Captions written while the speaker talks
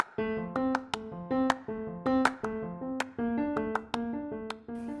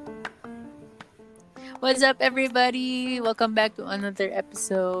What's up, everybody? Welcome back to another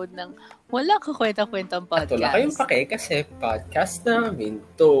episode ng Wala Kakwenta-Kwentang At wala kayong Podcast. pake kasi podcast namin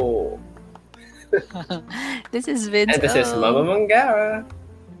to. This is Vince. And this is Mama Mangara.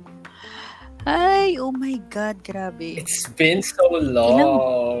 Ay, oh my God, grabe. It's been so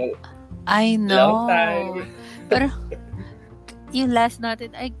long. I know. Long time. Pero yung last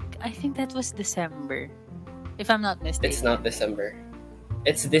natin, I think that was December. If I'm not mistaken. It's not December.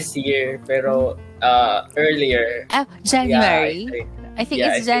 It's this year, pero earlier. January? Yeah, I think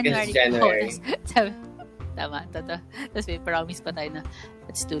it's January. It's January. Tama. Tapos may promise pa tayo na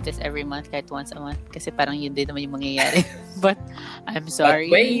let's do this every month, kahit once a month. Kasi parang yun din naman yung mangyayari. But I'm sorry.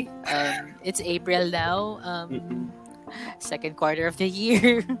 But wait. It's April now. Second quarter of the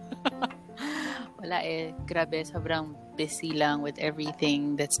year. Wala eh. Grabe, sobrang busy lang with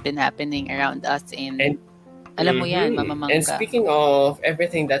everything that's been happening around us. And alam mo yan, Mama Mangka. And speaking of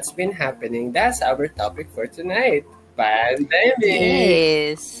everything that's been happening, that's our topic for tonight. Pandemic.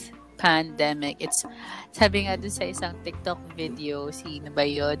 Yes. Pandemic. It's, sabi nga dun sa isang TikTok video, sino ba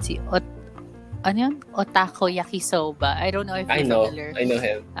yun? Ano yun? Otako Yakisoba. I don't know if you're familiar. I know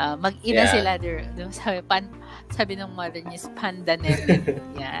him. Mag-ina sila there. Sabi ng mother niya is Pandanel.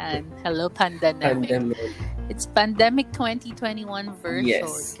 Yan. Hello, Pandemic. It's Pandemic 2021 version.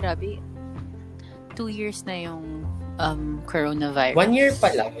 Yes. Grabe. 2 years na yung coronavirus. 1 year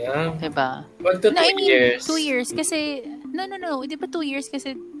pa lang. Diba? 1 to 2 years. 2 years kasi, no. Di ba 2 years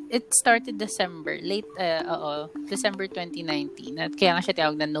kasi it started December. December 2019. At kaya nga siya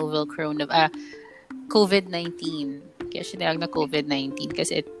tinawag na novel COVID-19. Kaya siya tinawag na COVID-19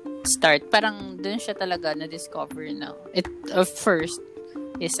 kasi it parang dun siya talaga na-discover na. First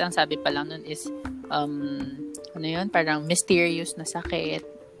is, ang sabi pa lang nun is, ano yun? Parang mysterious na sakit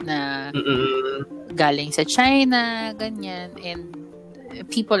na galing sa China, ganyan, and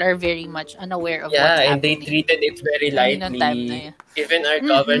people are very much unaware of what's happening. Yeah, and they treated it very lightly. Even our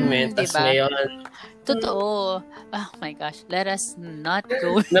government, diba? as ngayon. Totoo. Oh my gosh, let us not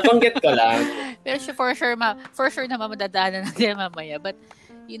go. Nabanggit ko lang. Pero for sure na madadaanan natin mamaya. But,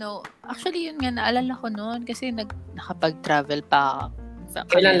 actually yun nga, naalala ko noon kasi nakapag-travel pa.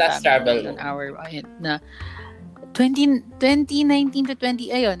 Kailan last travel mo? Na 2019 to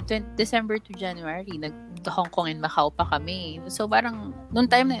December to January, nag-Hong Kong and Macau pa kami. So parang, noong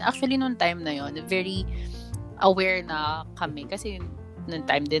time na yun, very aware na kami. Kasi noong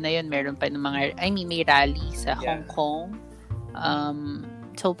time din na yun, meron pa ng mga, may rally sa Hong Kong.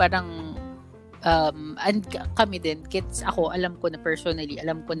 So parang, and kami din, alam ko na personally,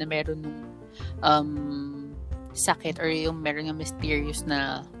 alam ko na meron nung sakit or yung meron ng mysterious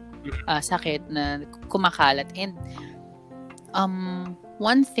na sakit na kumakalat. And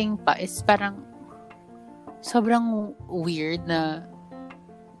one thing pa is parang sobrang weird na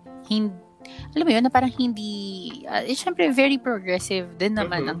alam mo yun, na parang hindi syempre very progressive din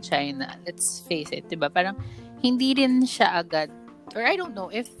naman ang China. Let's face it, diba? Parang hindi rin siya agad, or I don't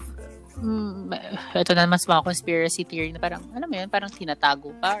know if ito na mas mga conspiracy theory na parang, alam mo yun, parang tinatago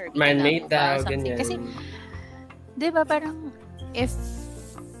pa or man-made daw, ganyan. Kasi diba parang if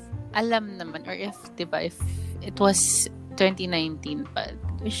alam naman, or if it was 2019 pa,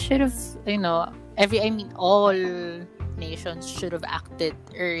 we should have, all nations should have acted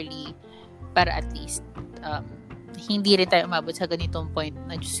early para at least hindi rin tayo umabot sa ganitong point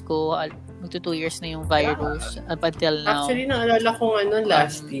na, Diyos ko, magto 2 years na yung virus up until now. Actually, naalala ko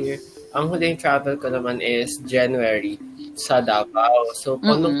last year, ang huling travel ko naman is January sa Davao. So,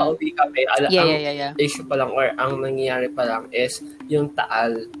 kung nung pauwi kami, ang issue pa lang or ang nangyayari pa lang is yung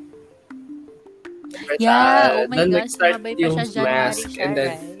Taal. Oh my then gosh, sumabay pa siya January mask, siya, and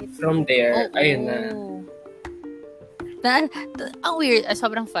then right? from there, ayun na. Ang weird,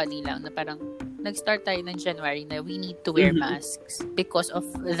 sobrang funny lang na parang nag-start tayo ng January na we need to wear masks because of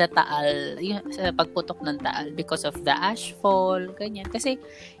the Taal, yung pagputok ng Taal, because of the ashfall, ganyan. Kasi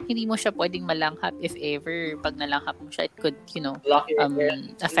hindi mo siya pwedeng malanghap if ever. Pag nalanghap mo siya, it could,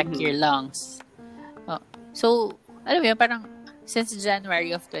 affect your lungs. So, alam mo yun, parang since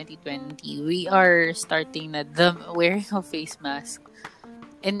January of 2020, we are starting na the wearing of face mask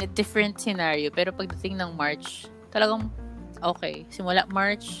in a different scenario. Pero pagdating ng March, talagang okay. Simula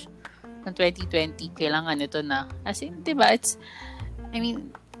March ng 2020, kailangan ito na. As in, diba,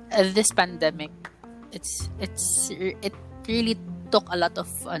 this pandemic, it really took a lot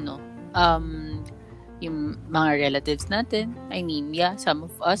of, yung mga relatives natin. Some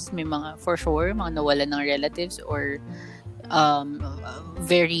of us, may mga, for sure, mga nawalan ng relatives or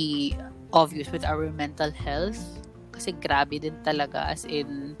very obvious with our mental health. Kasi grabe din talaga, as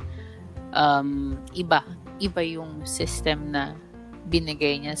in iba yung system na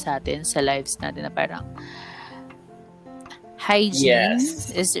binigay niya sa atin sa lives natin na parang hygiene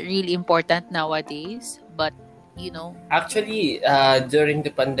is really important nowadays. But, actually, during the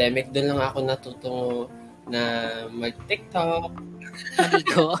pandemic, doon lang ako natutong na mag-TikTok.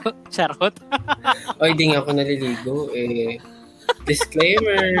 Maligo. Charot. O, hindi nga ako naliligo.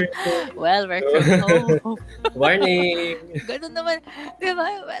 Disclaimer. Well, work from home. Warning. Ganun naman. Diba?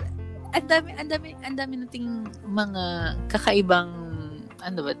 Ang dami nating mga kakaibang,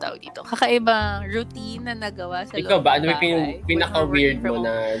 ano ba tawag dito? Kakaibang routine na nagawa sa ikaw ba? Ano bahay. yung pinaka-weird mo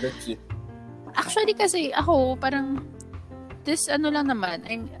na routine? Actually, kasi ako, parang, lang naman,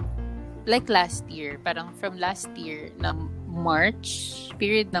 like last year, parang from last year na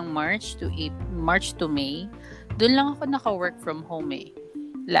period ng March to May, doon lang ako naka-work from home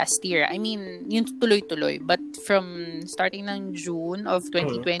last year. I mean, yun tuloy-tuloy. But from starting ng June of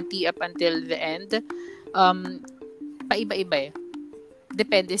 2020 up until the end, paiba-iba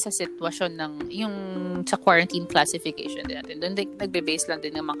depende sa sitwasyon ng yung sa quarantine classification din natin. Doon nagbe-base lang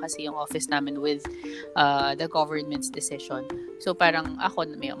din naman kasi yung office namin with the government's decision. So parang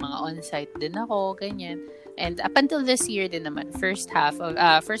ako may mga on-site din ako, ganyan. And up until this year din naman, first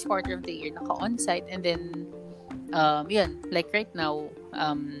quarter of the year naka-on-site, and then yun, like right now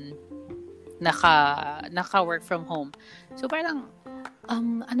naka-work from home. So parang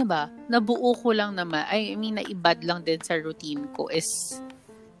nabuo ko lang naman, naibad lang din sa routine ko is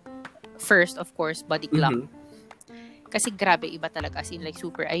first, of course, body clock. Mm-hmm. Kasi grabe, iba talaga. As in, like,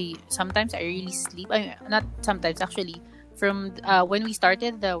 sometimes I really sleep. Not sometimes, actually, from when we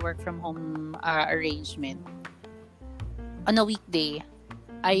started the work from home arrangement, on a weekday,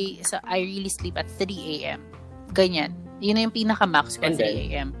 I really sleep at 3 a.m. Ganyan. Yun na yung pinaka-max ko, 3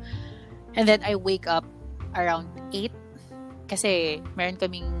 a.m. And then, I wake up around 8. Kasi meron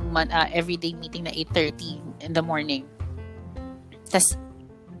kaming everyday meeting na 8:30 in the morning. Tas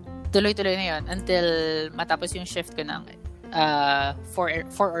tuloy-tuloy na yun until matapos yung shift ko ng 4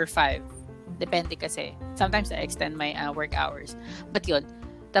 or 5. Depende kasi. Sometimes I extend my work hours. But yun.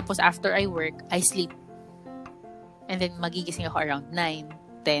 Tapos after I work, I sleep. And then magigising ako around 9,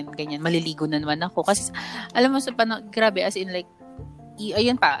 10, ganyan. Maliligo na naman ako. Kasi alam mo, grabe, as in like,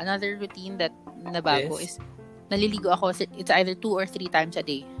 ayun pa, another routine that nabago is naliligo ako. It's either 2 or 3 times a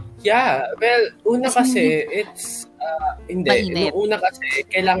day. Yeah. Well, una kasi, it's, hindi. Mainit. Una kasi,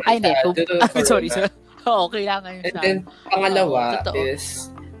 kailangan sorry. Oo, kailangan yun. And then, pangalawa is,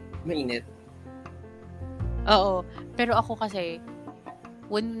 mainit. Oo. Pero ako kasi,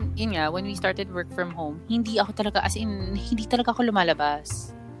 when we started work from home, hindi talaga ako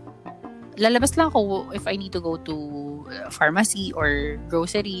lumalabas. Lalabas lang ako if I need to go to pharmacy or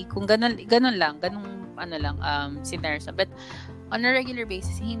grocery. Kung ganun lang, scenario. But on a regular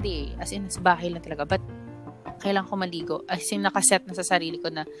basis, hindi. As in, sa bahay lang talaga. But kailangan ko maligo. As in, nakaset na sa sarili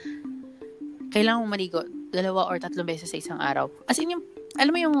ko na kailangan ko maligo 2 or 3 beses sa isang araw. As in,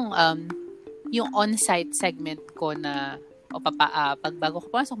 alam mo yung on-site segment ko na pag bago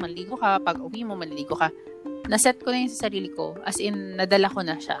ka pasok, maligo ka. Pag uwi mo, maligo ka. Naset ko na yun sa sarili ko. As in, nadala ko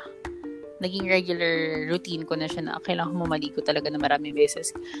na siya. Naging regular routine ko na siya na kailangan mo maligo talaga na maraming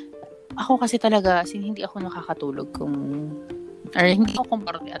beses. Ako kasi talaga, hindi ako nakakatulog hindi ako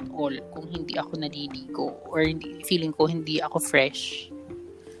komportable at all kung hindi ako naliligo or feeling ko hindi ako fresh.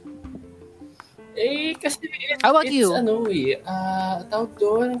 Kasi how about you? Tawag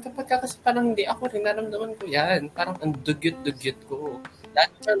doon, kapag kasi parang hindi ako rin naramdaman ko yan. Parang ang dugyot-dugyot ko.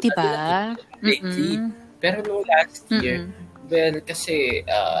 Diba? Pero nung last year, well, kasi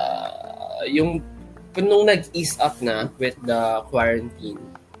nung nag-ease up na with the quarantine,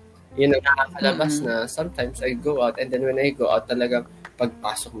 yun ang nakakalabas na sometimes I go out, and then when I go out, talagang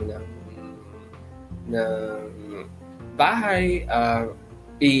pagpasok mo ng bahay,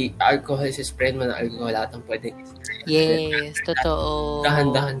 alcohol, spread mo ng alcohol, lahat ng pwedeng spray. Yes, totoo.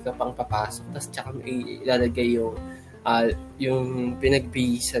 Dahan-dahan ka pang papasok, tapos tsaka may ilalagay yung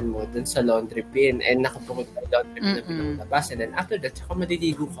pinagbihisan mo dun sa laundry bin, and nakapukot sa laundry bin na pinalabas, and then after that, tsaka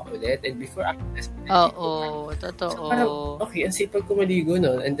maliligo ka ulit, and before after this, totoo. So parang, okay, ang sipag ko maligo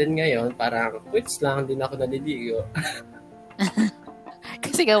nun, and then ngayon, parang, quits lang, hindi na ako naliligo.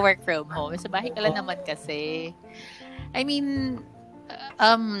 Kasi ka work from home. Sa bahay ka lang naman kasi. I mean,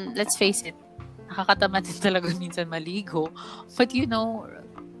 let's face it, nakakatamad din talaga minsan maligo. But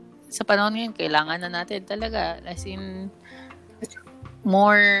sa panahon ngayon, kailangan na natin talaga. As in,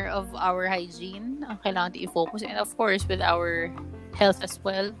 more of our hygiene ang kailangan i-focus. And of course, with our health as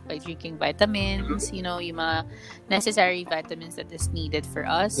well, by drinking vitamins, yung mga necessary vitamins that is needed for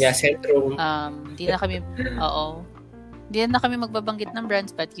us. Yeah, Centrum. Di na kami magbabanggit ng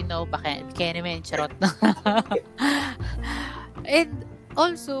brands, but baka naman, charot na. And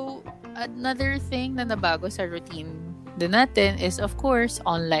also, another thing na nabago sa routine din natin is, of course,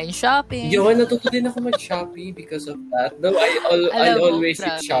 online shopping. Yun, natuto din ako mag-Shopee because of that. Though I always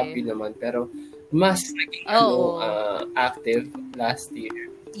use Shopee naman, pero mas naging active last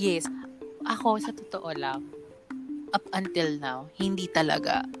year. Yes. Ako, sa totoo lang, up until now, hindi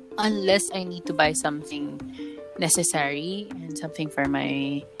talaga. Unless I need to buy something necessary and something for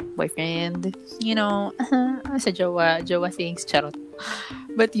my boyfriend. You know, sa jowa things, charot.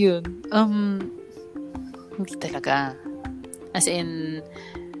 But yun, hindi talaga. As in,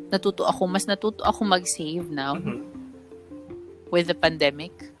 mas natuto ako mag-save now with the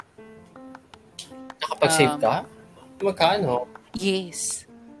pandemic. Nakapag-save ka? Magkano? Yes.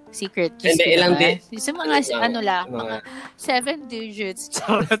 Secret. Hindi, ilang din? Sa mga, mga 7 digits.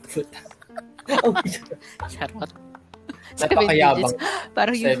 Charot. Charot. Napakayabang.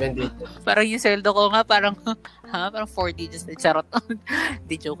 Parang yung sweldo ko nga, parang 4 digits. Charot.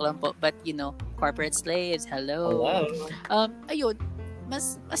 Di joke lang po. But, corporate slaves, hello. Ayun,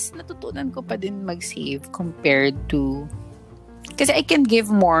 mas natutunan ko pa din mag-save compared to, kasi I can give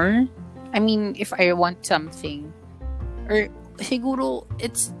more. I mean, if I want something, or siguro,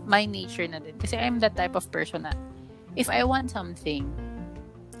 it's my nature na din. Kasi I'm that type of person na, if I want something,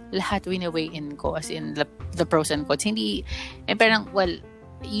 lahat wini-weigh in ko, as in the pros and cons. Hindi, parang, well,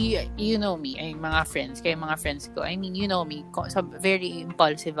 you know me, ay mga friends ko, I mean, you know me, so very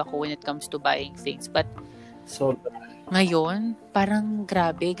impulsive ako when it comes to buying things. But, so, ngayon, parang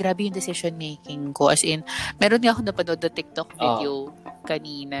grabe yung decision making ko. As in, meron nga ako napanood na TikTok video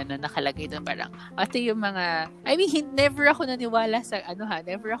kanina na nakalagay doon parang, ito yung mga, I mean, never ako naniwala sa,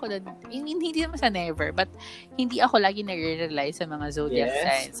 hindi naman sa never, but hindi ako lagi nare-rely sa mga zodiac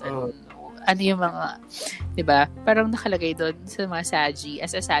signs. Ano yung mga, diba? Parang nakalagay doon sa mga Saggy,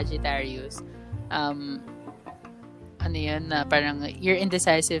 as a Sagittarius, ano yun, na parang your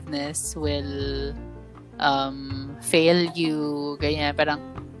indecisiveness will fail you, ganyan, parang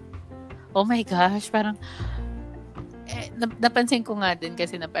oh my gosh, parang napansin ko nga din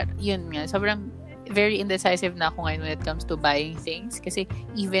kasi na parang, yun nga, sobrang very indecisive na ako ngayon when it comes to buying things, kasi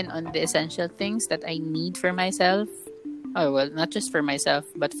even on the essential things that I need for myself, not just for myself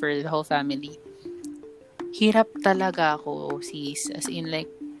but for the whole family, hirap talaga ako, sis, as in like,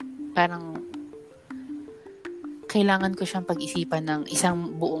 parang kailangan ko siyang pag-isipan ng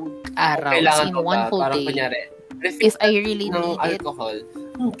isang buong araw. Kailangan in one whole parang day. Kunyari, if I really need alcohol,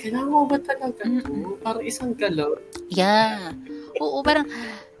 kailangan mo ba talaga ito? Parang isang galon. Yeah. Oo, parang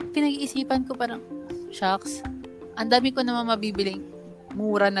pinag-iisipan ko parang, shucks, ang dami ko naman mabibiling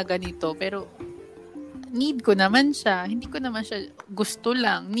mura na ganito, pero need ko naman siya. Hindi ko naman siya gusto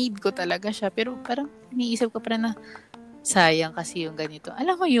lang. Need ko talaga siya. Pero parang iniisip ko parang na sayang kasi yung ganito.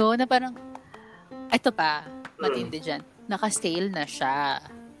 Alam mo yun, na parang ito pa, matindi dyan. Naka-stale na siya.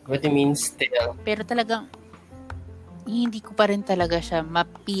 What do you mean stale? Pero talagang hindi ko pa rin talaga siya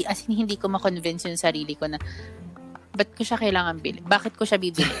as in, hindi ko ma-convince yung sarili ko na ba't ko siya kailangan bilhin? Bakit ko siya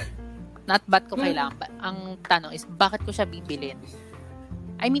bibilin? Not ba't ko kailangan. Ang tanong is, bakit ko siya bibilin?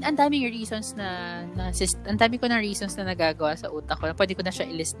 I mean, ang dami yung reasons ang dami ko na reasons na nagagawa sa utak ko. Pwede ko na siya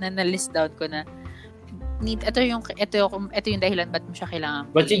na-list down ko na ito yung dahilan ba't mo siya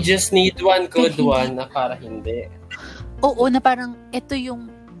kailangan. But you just need one good one na para hindi. Oo, na parang ito yung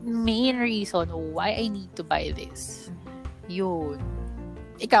main reason why I need to buy this. Yun.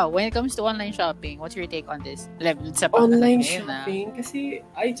 Ikaw, when it comes to online shopping, what's your take on this? Online shopping? Kasi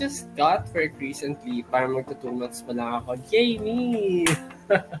I just got work recently. Parang magto 2 months pa lang ako. Yay me!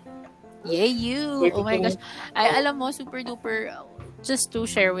 Yay you! Oh my gosh. Alam mo, super duper, just to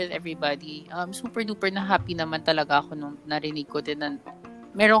share with everybody, super duper na happy naman talaga ako nung narinig ko din na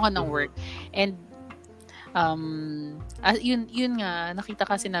meron ka ng work. And yun nga, nakita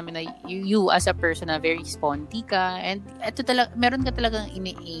kasi namin na you as a person na very sponty ka, and ito talaga, meron ka talagang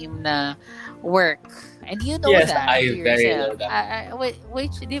ini-aim na work, and you know that I very know that.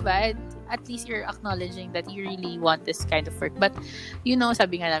 Which, diba, at least you're acknowledging that you really want this kind of work. But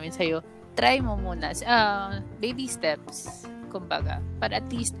sabi nga namin sa'yo, try mo muna, baby steps, kumbaga, but at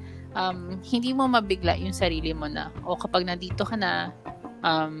least hindi mo mabigla yung sarili mo na, kapag nandito ka na,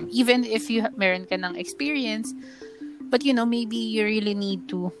 even if meron ka ng experience, but maybe you really need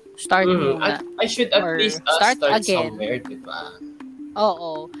to start muna. I should at least start again somewhere, diba?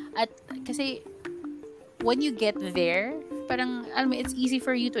 Oo. At kasi when you get there, parang it's easy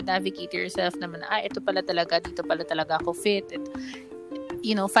for you to navigate yourself naman. Ito pala talaga, dito pala talaga ako fit. And,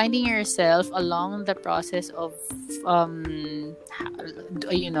 finding yourself along the process of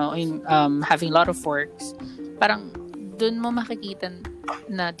having a lot of works, parang dun mo makikita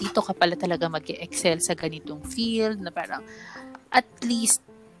na dito ka pala talaga mag-excel sa ganitong field, na parang at least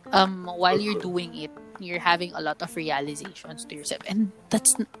while you're doing it, you're having a lot of realizations to yourself, and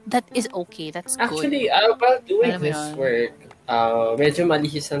that is okay. That's actually, good. while doing this work, medyo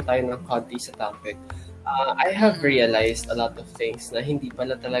malihis lang tayo ng konti sa topic. I have realized a lot of things na hindi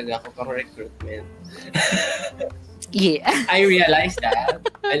pala talaga ako pang recruitment. Yeah. I realized that,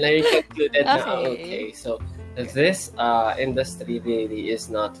 and I concluded na, okay, so this industry really is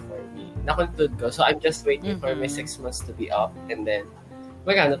not for me. Na-conclude ko. So I'm just waiting for my 6 months to be up, and then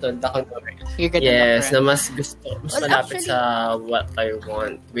magano to, yes, na mas gusto, mas malapit sa what I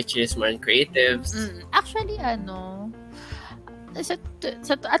want, which is more creatives. Actually,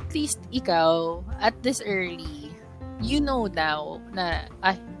 so at least ikaw, at this early, you know now na,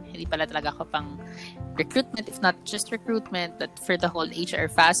 hindi pala talaga ako pang recruitment, if not just recruitment, but for the whole HR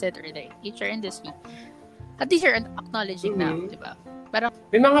facet or the HR industry. At least you're acknowledging now, di ba? Parang,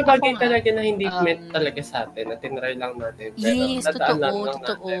 may mga bagay talaga na hindi meant talaga sa atin, na tinry lang natin. Pero yes,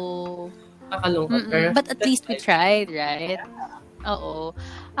 totoo. Nakalungkot. But at least we tried, right? Oo.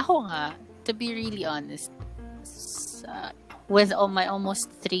 Ako nga, to be really honest, with my almost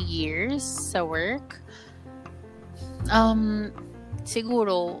 3 years sa work,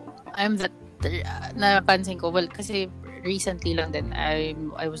 siguro, I'm that, napansin ko, well, kasi recently lang din, I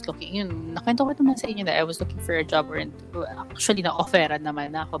was looking, nakwento ko naman sa inyo na I was looking for a job, or actually na-offeran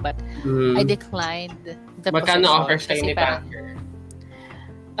naman ako, but I declined the position. Magkano offer sa'yo ni Packer?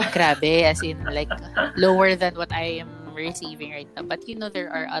 Grabe, as in like lower than what I am receiving right now. But there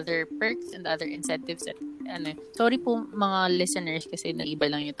are other perks and other incentives that, sorry po mga listeners kasi naiba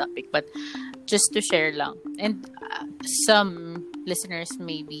lang yung topic, but just to share lang. And some listeners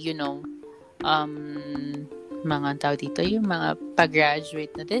maybe, mga tao dito, yung mga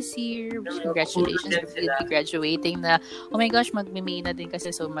pag-graduate na this year. Congratulations, you'll be graduating na. Oh my gosh, mag-May na din kasi,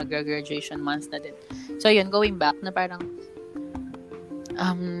 so mag-graduation month na din. So yun, going back na parang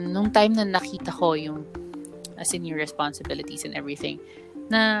nung time na nakita ko yung as in your responsibilities and everything,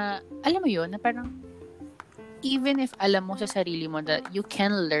 na alam mo yun, na parang even if alam mo sa sarili mo that you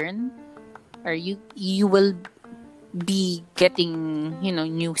can learn or you will be getting,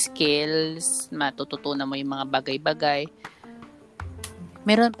 new skills, matututunan mo yung mga bagay-bagay,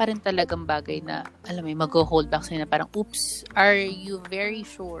 meron pa rin talagang bagay na, alam mo, mag-hold back sa'yo na parang, oops, are you very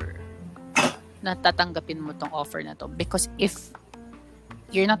sure na tatanggapin mo tong offer na to? Because if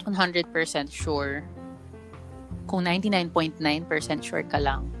you're not 100% sure, kung 99.9% sure ka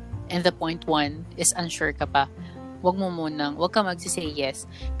lang, and the 0.1 is unsure ka pa, wag ka magsisay yes.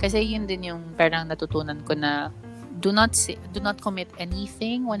 Kasi yun din yung parang natutunan ko na, do not commit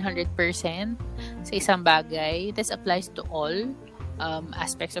anything 100% sa isang bagay. This applies to all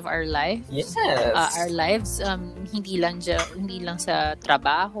aspects of our life. Yes. Our lives, hindi lang sa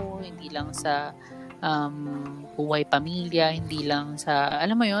trabaho, hindi lang sa buhay pamilya, hindi lang sa,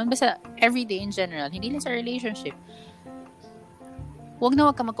 alam mo yun, basta everyday in general, hindi lang sa relationship. Wag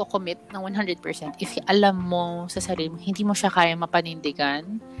ka magko-commit ng 100% if alam mo sa sarili mo, hindi mo siya kaya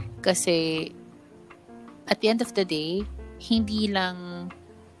mapanindigan, kasi at the end of the day, hindi lang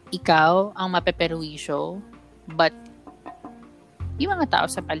ikaw ang mapeperwisyo, but yung mga tao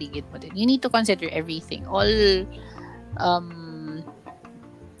sa paligid mo din. You need to consider everything. All,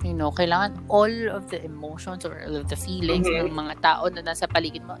 kailangan all of the emotions or all of the feelings ng mga tao na nasa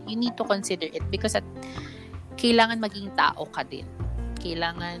paligid mo, you need to consider it, because kailangan maging tao ka din.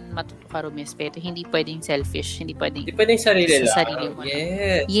 Kailangan matuto ka rumispeto. Hindi pwedeng selfish. Hindi pwedeng sarili lang. Sarili mo.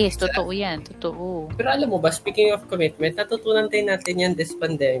 Yes, totoo yan. Totoo. Pero alam mo ba, speaking of commitment, natutunan din natin yan this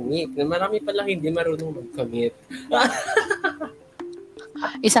pandemic, na marami palang hindi marunong mag-commit.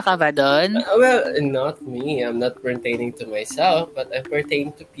 Isa ka ba doon? Well, not me. I'm not pertaining to myself, but I'm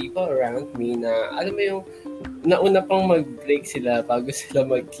pertaining to people around me na, alam mo yung, nauna pang mag-break sila bago sila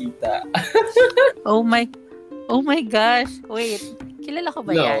magkita. Oh my gosh. Wait. Kilala ko ba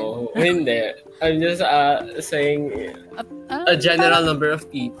yan? No, hindi. I'm just saying a general number of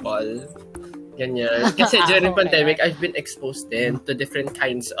people. Ganyan. Kasi during pandemic, I've been exposed then to different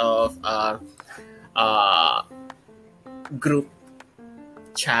kinds of group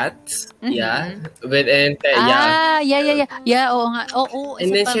chats. Yeah. Yeah, oo nga. Oo,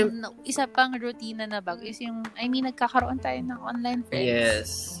 isa pang routine na bago is yung, nagkakaroon tayo ng online friends.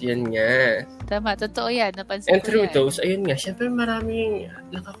 Yes, yun nga. Tama, totoo yan. Napansin and through those, ayun nga, syempre maraming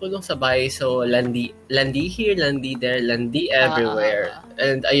nakakulong sa bahay. So, landi here, landi there, landi everywhere.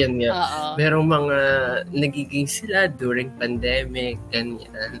 And ayun nga, merong mga nagiging sila during pandemic,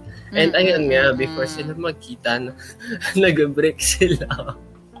 ganyan. And ayun nga, before sila magkita, nag-break sila.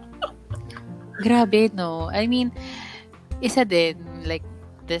 Grabe, no? isa din, like,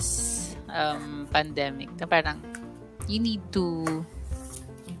 this pandemic, na parang, you need to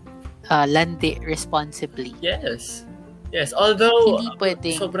land it responsibly. Yes. Although, hindi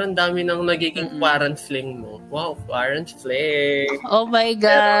pwedeng, sobrang dami ng nagiging quarant fling mo. Wow, quarant fling. Oh my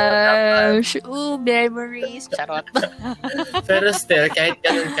gosh. Ooh, memories. Charot. Pero still, kahit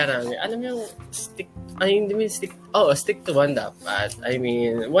ganun karami, alam mo yung stick to one dapat. I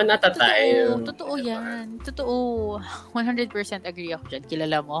mean, one at a time. Totoo yan. Totoo. 100% agree ako dyan.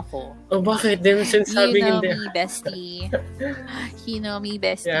 Kilala mo ako. Oh, bakit? Then, sinasabi you know hindi. Me, bestie. You know me,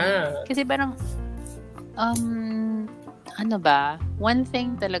 bestie. Yeah. Kasi parang, ano ba? One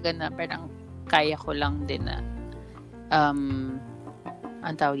thing talaga na parang kaya ko lang din na, ang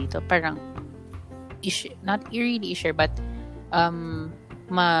tawag dito, parang, not really share, but,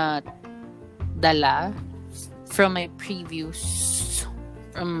 madala from my previous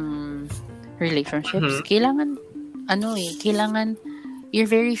relationships. Kailangan you're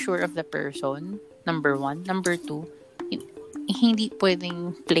very sure of the person, number 1. Number 2, hindi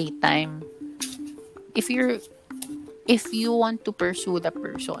pwedeng playtime. If you want to pursue the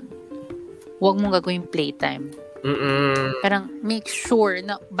person, huwag mong gagawin playtime. Parang make sure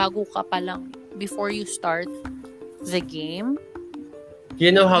na bago ka pa lang, before you start the game, you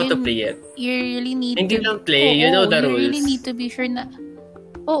know how to play it. You really need hindi to... lang play, you know the rules. You really need to be sure na...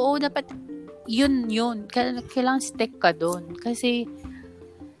 dapat... Yun. Kailangan stick ka doon. Kasi...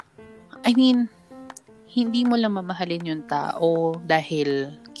 I mean... Hindi mo lang mamahalin yung tao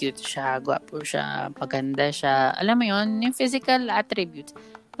dahil cute siya, gwapo siya, maganda siya. Alam mo yun, yung physical attributes.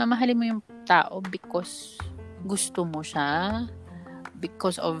 Mamahalin mo yung tao because gusto mo siya.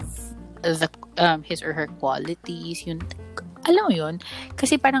 Because of his or her qualities. Yun. Alam mo yun?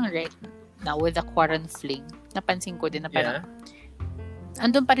 Kasi parang right now with the quarant fling, napansin ko din na parang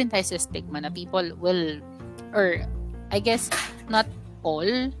andun pa rin tayo sa stigma na people will, or I guess not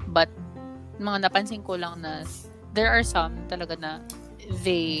all, but mga napansin ko lang na there are some talaga na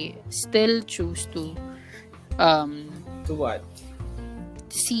they still choose to what?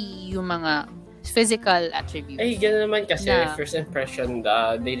 See yung mga physical attributes. Ay, gano'n naman kasi first impression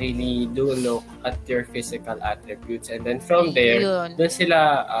they really do look at your physical attributes and then from there, doon sila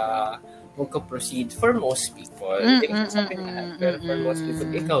magka-proceed for most people. Pero for most people,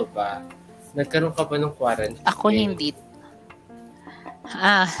 ikaw ba? Nagkaroon ka ba ng quarantine? Ako hindi.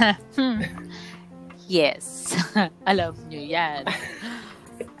 Yes. Alam nyo yan.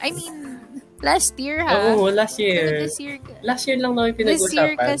 I mean, last year ha? Oo, last year. Last year lang namin pinag-usapan. This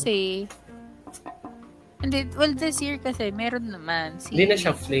year kasi, this year kasi, meron naman. Hindi na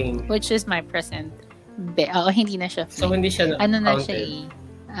siya fling. Which is my present. Hindi na siya fling. So, hindi siya counted. Na siya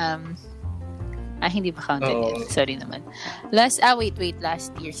hindi ba counted yun? Sorry naman. Last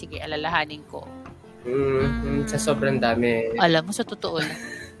year. Sige, alalahanin ko. Sa sobrang dami. Alam mo, sa totoo lang.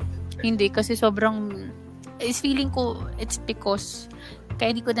 Hindi, kasi sobrang feeling ko, it's because kaya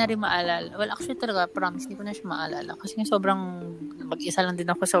hindi ko na rin maalala. Well, actually talaga, promise, hindi ko na siya maalala. Kasi sobrang mag-isa lang din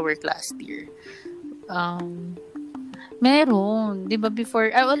ako sa work last year. Meron. Di ba before,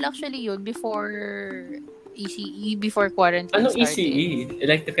 actually yun, before ECE, before quarantine Anong started. ECE?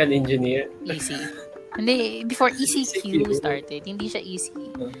 Electrical Engineer? ECE. Hindi, before ECQ started. Hindi siya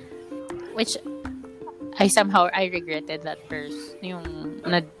ECE. Which, I regretted that first. Yung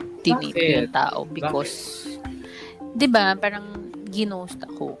na-dinate ko yung tao. Because, di ba, parang ginost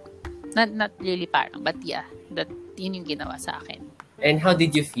ako. Not really parang, but yeah, yun yung ginawa sa akin. And how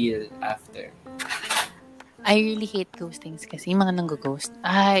did you feel after? I really hate ghostings kasi yung mga nang-ghost.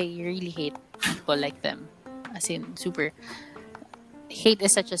 I really hate people like them. As in, super. Hate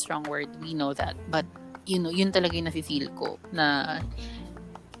is such a strong word. We know that. But, yun talaga yung nafe-feel ko na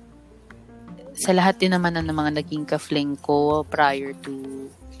sa lahat din naman ng mga naging ka-fling ko prior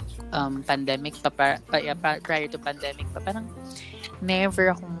to pandemic prior to pandemic pa, parang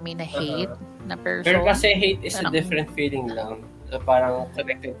never akong mina-hate na person. Pero kasi hate is parang, a different feeling lang. Parang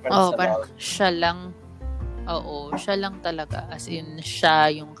connected pa sa parang siya lang. Oo, siya lang talaga. As in, siya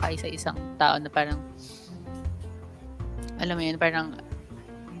yung kaisa-isang tao na parang alam mo yun, parang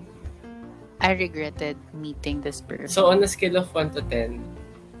I regretted meeting this person. So, on a scale of 1 to 10,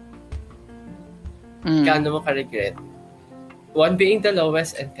 gaano mo ka-regret? 1 being the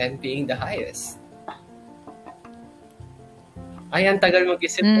lowest and 10 being the highest. Ay, ang tagal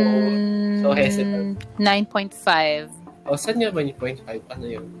mag-isip mo. So, hesitant. 9.5. O, saan nga ba yung 0.5? Ano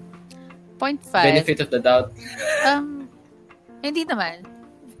yun? 0.5. Benefit of the doubt? Hindi naman.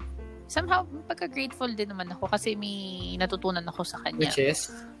 Somehow, pagka-grateful din naman ako kasi may natutunan ako sa kanya. Which is?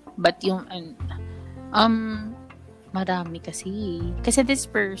 But yung, marami kasi. Kasi this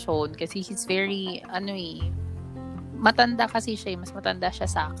person, kasi he's very, matanda kasi siya, mas matanda siya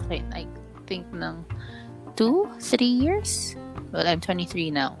sa akin. I think ng 2-3 years? Well, I'm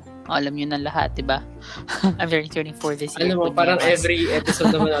 23 now. Alam nyo na lahat, diba? I'm very 24 this year. Alam mo, parang every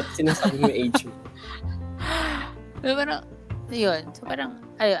episode naman natin sinasabi mo age mo. So, parang, yun. So, parang,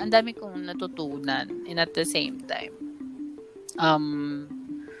 ayun, ang dami kong natutunan. And at the same time,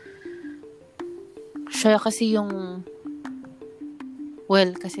 siya kasi yung,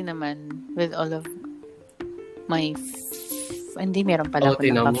 well, kasi naman, with all of my, hindi, meron pala ako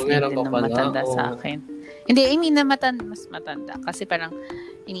meron pa pala. matanda sa akin. Hindi, I mean, mas matanda. Kasi parang,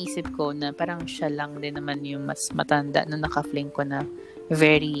 inisip ko na parang siya lang din naman yung mas matanda na naka-fling ko na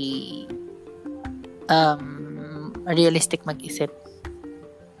very realistic mag-isip.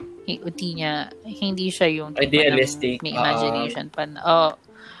 Hindi siya yung idealistic. May imagination pa na,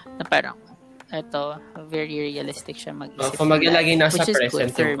 na parang ito, very realistic siya mag-isip. Kung maglagay nasa good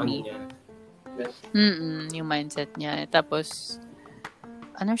present for yung me. Yung mindset niya. Tapos,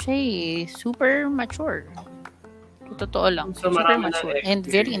 siya super mature. Totoo lang. So, super mature. And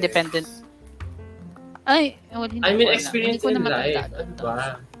very independent. Ay, well, hindi experience in life.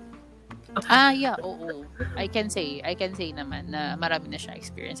 Yeah, oo. I can say naman na marami na siya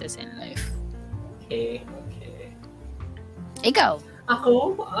experiences in life. Okay. Ikaw?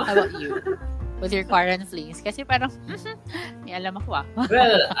 Ako? How about you? With your current flings? Kasi parang, may alam ako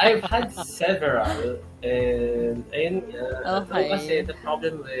Well, I've had several. And, ayun, okay. Kasi the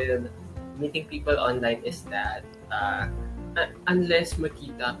problem with meeting people online is that unless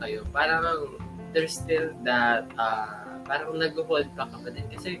makita kayo, parang there's still that parang nag-hold pa din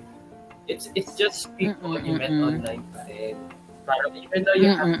kasi it's just people you met online pa rin. Parang even though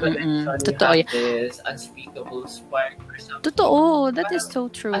you have connection, you have this unspeakable spark or something. Totoo, that is so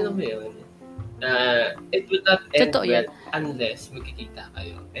true. Alam mo yun? It will not end well unless magkikita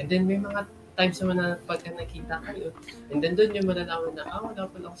kayo. And then may mga times naman na pagka nakita kayo, and then doon yung malalaman na, wala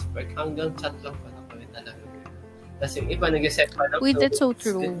pala akong spark, hanggang chat lang pala kami talaga. Tapos yung iba nag-set pa lang. Wait, that's so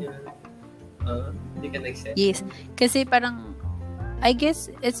true. Hindi ka nag-set. Yes. Kasi parang, I guess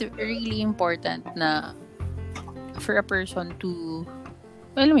it's really important na for a person to,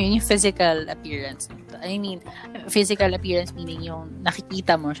 alam mo yun, yung physical appearance. I mean, physical appearance meaning yung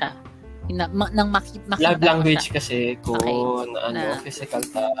nakikita mo siya. Nang makita love language kasi ko na physical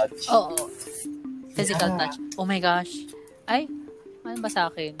touch. Oo. Physical touch. Oh my gosh. Ay, ano ba sa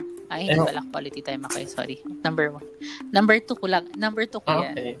akin? Ay, hindi pala quality time ako. Sorry. Number 1. Number 2 ko lang. Number 2 ko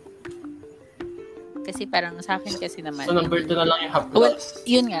yan. Okay. Kasi parang sa akin kasi naman. So, number 2 na lang yung haplos. Well,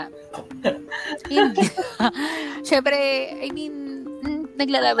 yun nga. Siyempre, I mean,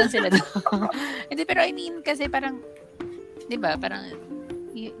 naglalaban sila doon. Hindi, pero I mean, kasi parang, di ba, parang,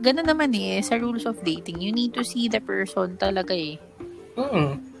 ganun naman sa rules of dating, you need to see the person talaga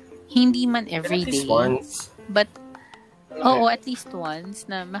Hindi man every day. Once. But, at least once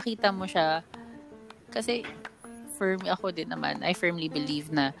na makita mo siya. Kasi, for me, ako din naman, I firmly believe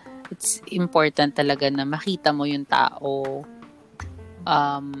na it's important talaga na makita mo yung tao.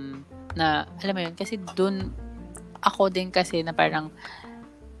 Na, alam mo yun, kasi dun, ako din kasi na parang,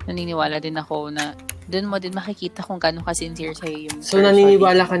 naniniwala din ako na dun mo din makikita kung gano'n ka-sincere sa'yo yung So,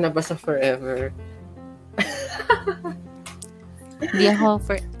 naniniwala ka na ba sa forever? Hindi ako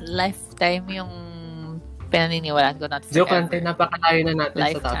for lifetime yung pinaniniwalaan ko, not forever. Joke lang, napakalayo na natin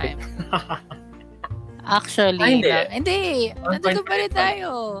lifetime. Sa topic. Actually, hindi. Nandito pa rin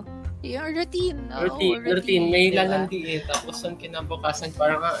tayo. Yung routine. Routine. May lalandiin. Tapos yung kinabukasan,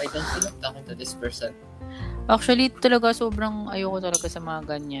 parang I don't feel like talking to this person. Actually, talaga sobrang ayoko talaga sa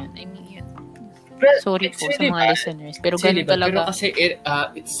mga ganyan. I mean, sorry po really sa mga listeners. Pero ganun talaga. Pero kasi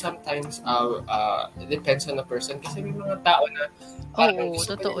it's sometimes it depends on the person. Kasi may mga tao na parang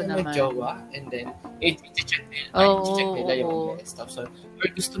gusto totoo nila naman. mag-jowa and then i-check nila yung stuff. So, or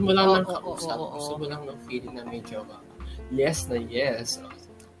gusto mo lang ng kausap. Gusto mo lang ng feeling na may jowa. Yes na yes.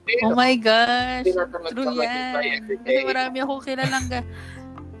 Pero, oh my gosh. True yan. Kasi marami akong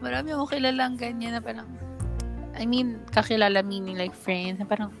kilalang ganyan na parang, I mean, kakilala meaning like friends, na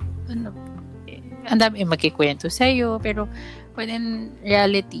parang, ang dami magkikwento sa'yo, pero when in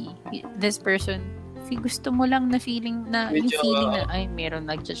reality, this person, gusto mo lang na feeling na, yung feeling na, ay, meron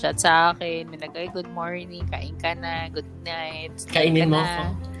nag-chat sa akin, may nag-ay, good morning, kain ka na, good night, kainin mo ako.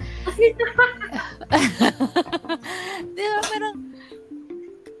 Diba, parang,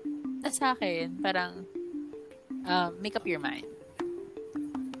 sa akin, parang, make up your mind.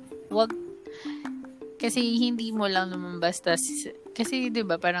 Wag, kasi hindi mo lang naman basta, kasi 'di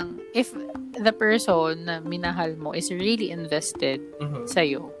ba parang if the person na minahal mo is really invested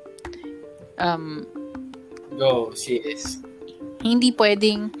sa'yo, go, she is. Hindi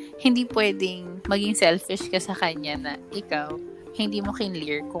pwedeng maging selfish ka sa kanya na ikaw hindi mo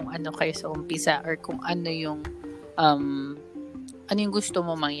clear kung ano kayo sa umpisa or kung ano yung gusto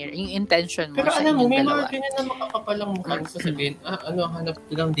mo mangyari, yung intention mo. Pero sa alam mo, may dalawa. mga ganyan na makakapalang mukha mo sasabihin, hanap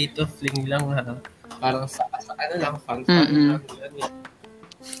ko lang dito, fling lang ha. Parang sa lang, fun lang.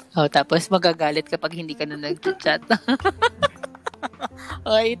 Tapos magagalit kapag hindi ka na nag-chat.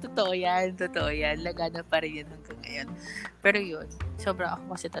 Oy, totoo yan. Lagana pa rin yan hanggang ngayon. Pero yun, sobra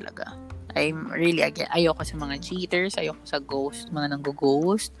ako kasi talaga. I'm really again, ayoko sa mga cheaters, ayoko sa mga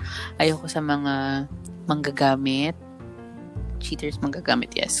nanggo-ghost, ayoko sa mga manggagamit. Cheaters,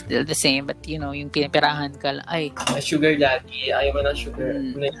 manggagamit, yes. They're the same, but yung pinapirahan ka lang, sugar daddy, ayaw mo na sugar.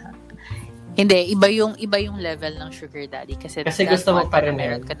 Hindi, iba yung level ng sugar daddy kasi gusto mo pa rin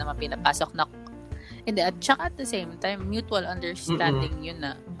meron ka naman pinapasok na. Hindi, at saka at the same time, mutual understanding yun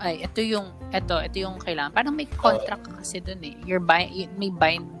na, ito yung kailangan. Parang may contract kasi dun eh. May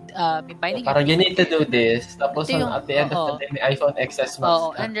binding. Parang you need to do this. Tapos at the end of the day, may iPhone XS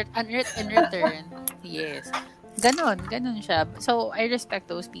Max. In return, yes. Ganon siya. So, I respect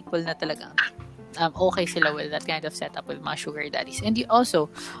those people na talagang okay sila with that kind of setup with mga sugar daddies. And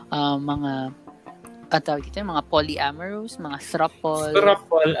also, mga mga polyamorous, mga throuple.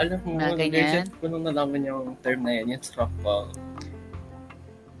 Throuple, alam mo, ganyan. Ko nung nalaman yung term na yan, yung throuple.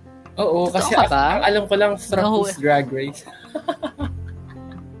 Oo, kasi alam ko lang throuple's Drag Race.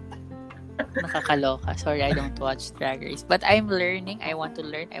 Nakakaloka. Sorry, I don't watch Drag Race. But I'm learning. I want to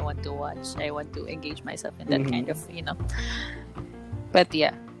learn. I want to watch. I want to engage myself in that kind of, But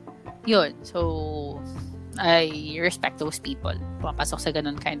yeah. Yun. So, I respect those people. Pumapasok sa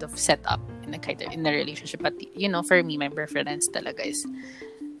ganun kind of setup in a relationship. But, for me, my preference talaga is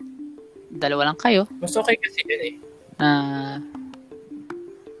dalawa lang kayo. Mas okay kasi yun eh.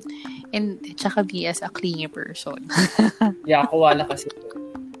 And tsaka be as a clingy person. Yeah, ako wala kasi.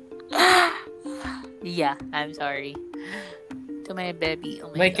 Yeah, I'm sorry. To my baby.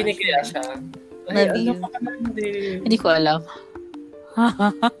 Oh my may kinikaya siya. Hindi ko alam.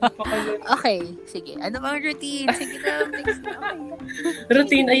 Okay, sige. Ano bang routine? Sige na, next na.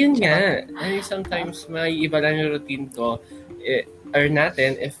 Routine, ayun nga. Sometimes may iba lang yung routine ko. Or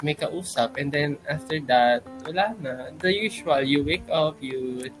natin, if may kausap, and then after that, wala na. The usual, you wake up,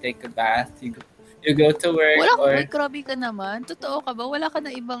 you take a bath, you go to work. Grabe ka naman. Totoo ka ba? Wala ka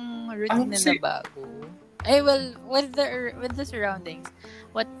na ibang routine na bago? Well, with the surroundings,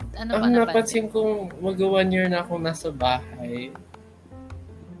 ano pa napansin kong mag-1 year na akong nasa bahay.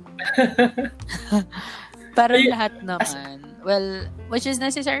 Parang lahat naman. Well, which is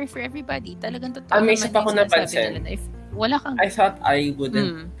necessary for everybody. Talagang totoo. May isa pa ako napansin. If wala kang... I thought I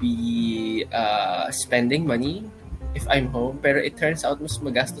wouldn't be spending money if I'm home. Pero it turns out, mas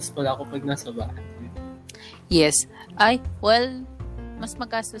magastos pala ako pag nasa bahay. Yes. Mas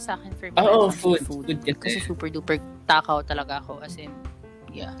magastos sa akin for me. Food. Kasi super duper takaw talaga ako. As in,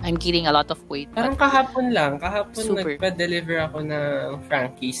 yeah, I'm gaining a lot of weight. Parang kahapon nagpa-deliver ako ng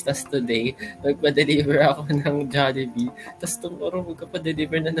Frankie's. Tas today, nagpa-deliver ako ng Jollibee. Tas tomorrow,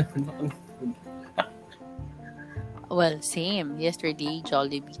 magpa-deliver na naman ako ng food. Well, same. Yesterday,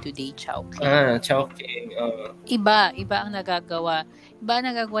 Jollibee. Today, Chowking. Chowking. Iba ang nagagawa. Iba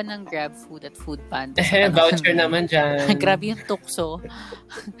ang nagagawa ng Grab Food at Food Panda. Voucher naman dyan. Grabe yung tukso.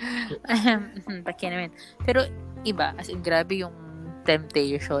 Bakit naman. Pero iba. As in, grabe yung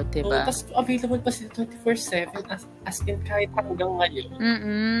temptation, diba? Tapos available pa sila 24/7 as in kahit hanggang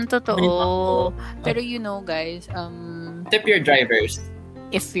ngayon. Totoo. Pero guys, tip your drivers.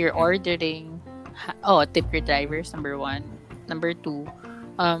 If you're ordering, tip your drivers, number 1. Number 2,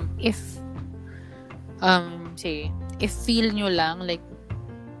 if feel nyo lang like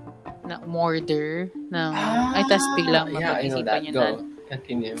na order ng tas biglang mapag-isipan nyo na.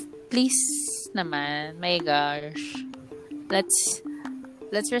 Continue. Please naman, my gosh.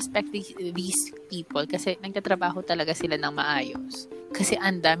 Let's respect these people kasi nagtatrabaho talaga sila ng maayos. Kasi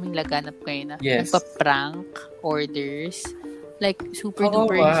ang daming laganap ngayon na nagpa-prank orders. Like, super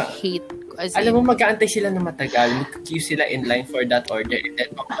duper hate. Alam mo, mag-aantay sila na matagal. Mag-queue sila in line for that order and then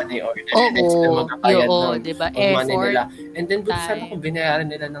makuha na yung order. And then sila magkakayad nun. Diba? Money nila. And then, sana kung binayaran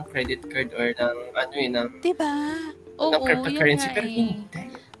nila ng credit card or ng diba? ng cryptocurrency. Pero hindi.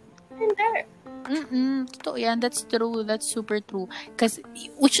 Totoo yan. That's true. That's super true. Kasi,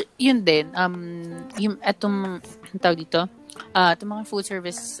 yun din, yung etong, tawag dito, itong mga food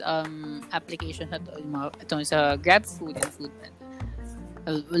service application na to, itong sa Grab Food and Food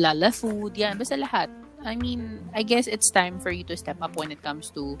Lala Food, yan, basta lahat. I mean, I guess it's time for you to step up when it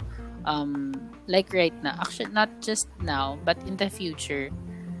comes to like right now. Actually, not just now, but in the future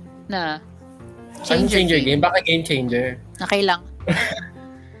na change your game. Baka game changer. Na kailang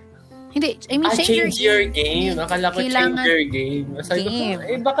Hindi, I mean, change your game. Akala ko change your game. Sabi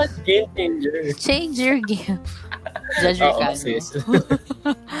ko, baka game changer. Change your game. Judge your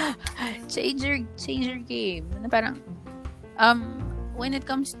change your game. Parang, when it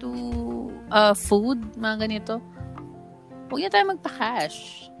comes to food, mga ganito, huwag na tayo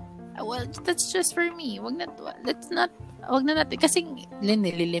magpa-cash. Well, that's just for me. Wag na natin. Kasi,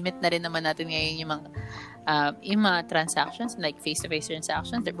 nililimit na rin naman natin ngayon yung mga transactions, like face-to-face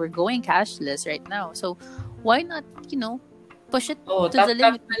transactions, that we're going cashless right now. So, why not, push it to the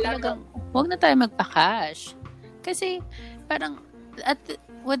limit? Talagang, wag na tayo magpa-cash. Kasi, parang,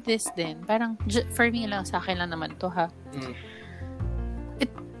 with this din, parang, for me lang, sa akin lang naman to, ha?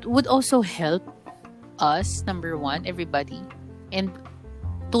 It would also help us, number one, everybody, and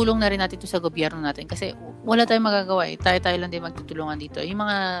tulong na rin natin ito sa gobyerno natin kasi wala tayong magagawa eh. Tayo lang din magtutulungan dito. Yung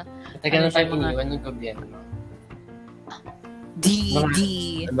mga... Tagal na tayo iniwan ng gobyerno.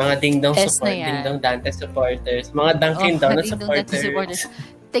 Mga Dingdong support, Dingdong Dante supporters, mga Dunkin Donuts supporters.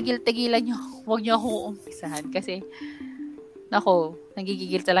 Tigilan nyo. Huwag nyo akong umpisahan kasi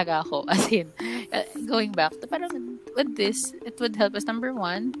nagigigil talaga ako. As in, going back to parang with this, it would help us, number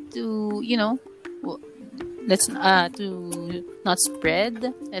one, to, let's to not spread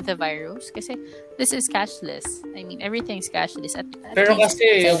the virus kasi this is cashless. I mean, everything's cashless. Pero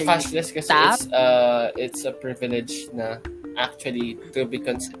kasi yung cashless kasi it's a privilege na actually to be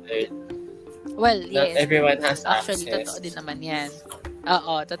considered. Well, not yes. Everyone has actually, access. Totoo din naman yan.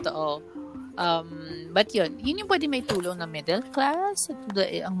 Oo, totoo. But yun yung pwede may tulong na middle class at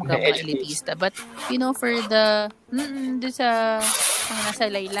ang mga elitista. But, for the doon sa mga nasa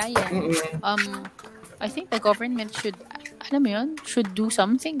laylayan, I think the government should do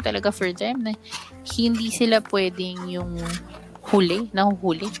something talaga for them na hindi sila pwedeng yung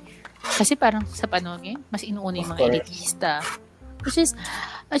nahuhuli. Kasi parang sa panahon ngayon, mas inuuna yung mga elitista. Which is,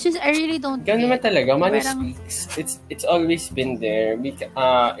 I really don't get. Ganun naman talaga. Money speaks. It's always been there.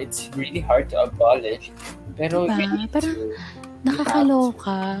 It's really hard to abolish. Pero, parang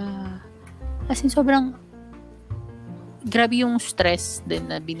nakakaloka. Kasi sobrang grabe yung stress din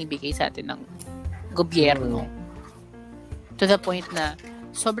na binibigay sa atin ng gobyerno. To the point na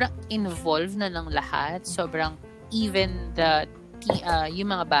sobrang involved na ng lahat. Sobrang even yung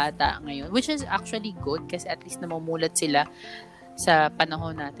mga bata ngayon. Which is actually good kasi at least namumulat sila sa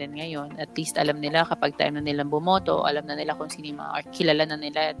panahon natin ngayon. At least alam nila kapag time na nilang bumoto, alam na nila kung sino yung mga kilala na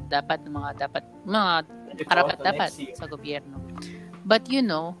nila mga karapat-dapat sa gobyerno. But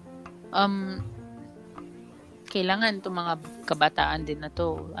kailangan itong mga kabataan din na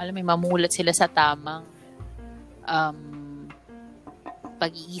to, alam mo, mamulat sila sa tamang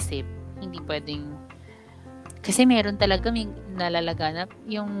pag-iisip. Hindi pwedeng kasi meron talaga may nalalaganap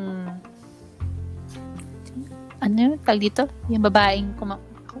yung tag dito? Yung babaeng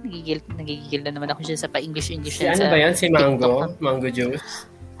ako nagigigil na naman ako siya sa pa-English. Ano ba yan? Si Mango? TikTok. Mango juice?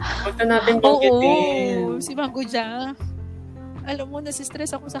 Huwag na natin banggitin. Si Mango Jia. Alam mo,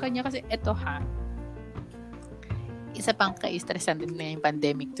 nasistress ako sa kanya kasi eto isa pang ka-stressan din na yung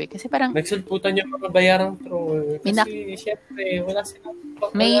pandemic to. Kasi parang nagsulputan yung mga bayarang troll. Kasi syempre, wala silang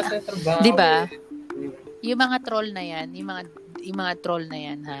trabaho. Diba? Yung mga troll na yan, yung mga troll na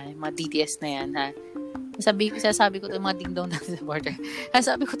yan, yung mga DDS na yan, sasabi ko ito mga dingdong na supporter.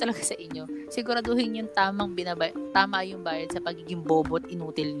 Sasabi ko talaga sa inyo, siguraduhin yung tama yung bayad sa pagiging bobo at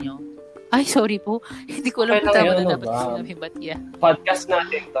inutil nyo. Ay, sorry po. Hindi ko alam kung tama na dapat sinabi, but yeah. Podcast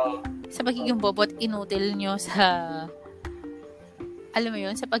natin to. Sa pagiging bobo at inutil nyo alam mo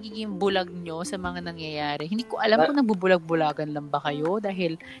yun, sa pagiging bulag nyo sa mga nangyayari. Hindi ko alam kung nagbubulag-bulagan lang ba kayo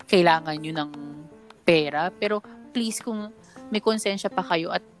dahil kailangan nyo ng pera. Pero please, kung may konsensya pa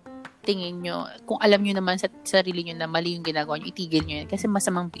kayo at tingin nyo, kung alam nyo naman sa sarili nyo na mali yung ginagawa nyo, itigil nyo yan. Kasi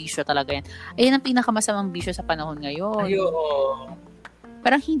masamang bisyo talaga yan. Ayan ang pinakamasamang bisyo sa panahon ngayon.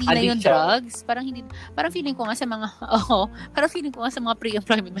 Parang hindi na yung drugs. Parang feeling ko nga sa mga,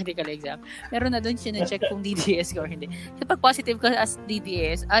 pre-employment medical exam, meron na doon siya na-check kung DDS ka or hindi. Kapag positive ka as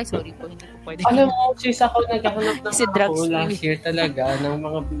DDS, ay, sorry po, hindi po pwede. Alam mo, sis, ako naghahanap ng ako last year talaga ng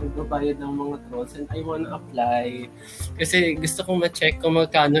mga binagbabayad ng mga trolls and I wanna apply. Kasi gusto kong ma-check kung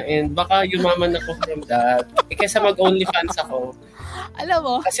magkano and baka yumaman ako from that. Kaysa mag-OnlyFans ako. Alam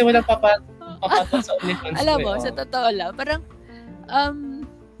mo? Kasi walang papato sa OnlyFans. Alam mo, sa totoo lang, parang,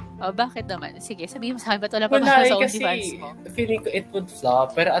 bakit naman? Sige, sabihin mo sa akin, ba't wala pa sa OnlyFans mo? Feeling ko it would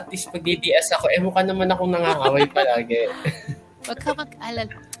flop, pero at least pag DDS ako, mukha naman akong nangangaway palagi. Wag ka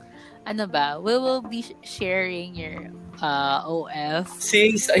mag-alala. Ano ba? We will be sharing your OF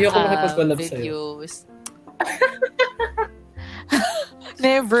Sis, ayoko makipag-collab videos.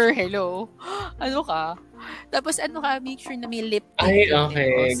 Never, hello. Ano ka? Tapos make sure na may lip tint. Ay,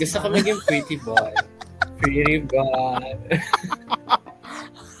 okay. Gusto ko maging pretty boy. Pretty boy.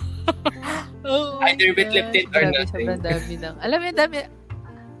 Either with lip tint or nothing. Sobrang dami ng. Alam mo,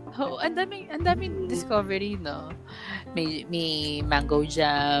 ang daming discovery, no? May mango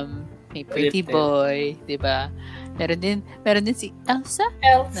jam, may pretty boy, di ba? Meron din si Elsa.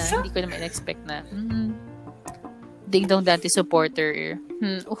 Na hindi ko naman expect na. Ding Dong Dante supporter.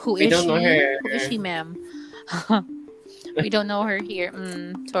 Who is she? Don't know her. Who is she, ma'am? We don't know her here.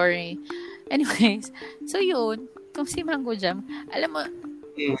 Sorry. Anyways, so yun, kung si Mango Jam, alam mo,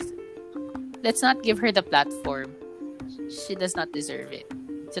 let's not give her the platform. She does not deserve it.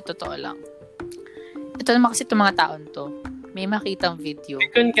 Sa totoo lang. Ito naman kasi itong mga taon to. May makitang video.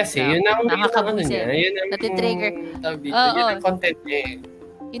 Yun kasi, yun ang nakakabusin. Yun ang natitrigger. Yun ang content niya eh.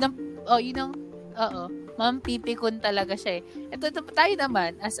 Yun ang, Ma'am Pipikon talaga siya eh. Ito tayo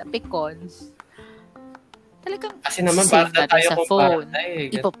naman, as a pikon, talagang kasi naman barda tayo sa phone.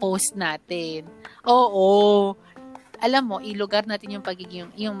 Ipopost natin. Oo. Alam mo, ilugar natin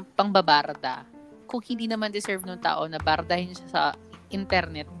yung pangbabarda. Kung hindi naman deserve ng tao na bardahin siya sa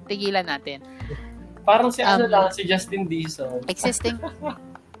internet, tigilan natin. Parang si si Justin Dizon. Existing.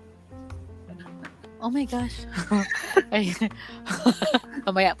 Oh my gosh. Ay.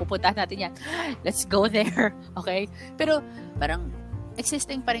 Mamaya, pupuntahan natin yan. Let's go there. Okay? Pero, parang,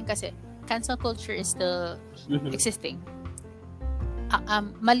 existing pa rin kasi. Cancel culture is still existing.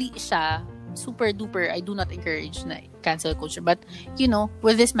 Mali siya. Super duper. I do not encourage na cancel culture. But,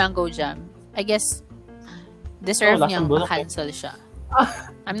 with this Mango Jam, I guess, deserve niyang cancel siya.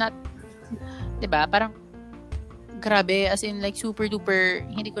 I'm not, diba? Parang, grabe, as in like super duper,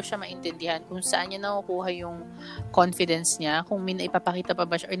 hindi ko siya maintindihan kung saan niya nakukuha yung confidence niya, kung may naipapakita pa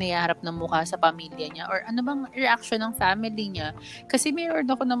ba siya or naiharap ng mukha sa pamilya niya, or ano bang reaction ng family niya. Kasi mayroon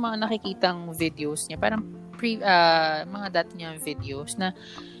ako ng mga nakikitang videos niya, parang mga dati niya videos na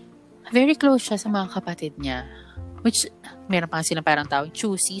very close siya sa mga kapatid niya. Which, meron pa silang parang tawag,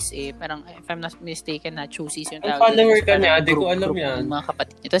 choosies eh. Parang, if I'm not mistaken na choosies yung tawag. Ang follower ka niya, di ko alam yan. Mga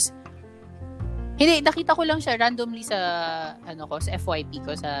kapatid niya. Tapos, hindi, nakita ko lang siya randomly sa sa FYP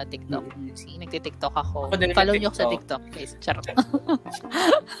ko sa TikTok. Nagti-TikTok ako. Follow niyo ako sa TikTok, guys. Charot.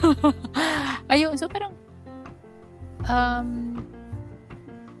 Ayun, so parang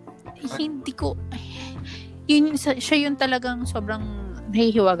hindi ko siya yung talagang sobrang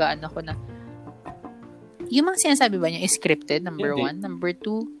nahihiwagaan ako na yung mga sinasabi ba niya is scripted, number 1. Number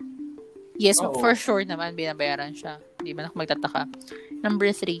 2, yes, for sure naman binabayaran siya. Hindi man ako magtataka.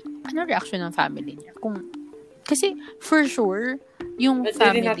 Number 3, ano reaction ng family niya? Kasi, for sure, yung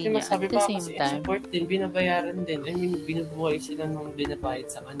family niya at the same time. Support din, binabayaran din. I mean, binubuhay sila nung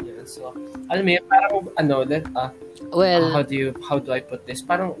binabayad sa kanya. So, alam mo yun, parang, how do I put this?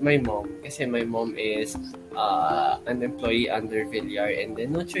 Parang my mom. Kasi my mom is an employee under Villar. And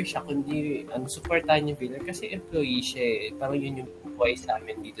then, no choice siya kundi supportahan yung Villar. Kasi employee siya eh. Parang yun yung buhay sa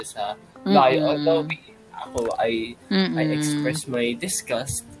amin dito sa bahay. Although, I express my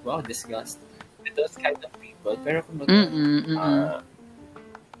disgust with those kind of people. Pero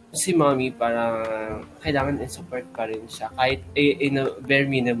si mommy parang kailangan i-support pa rin siya kahit in a bare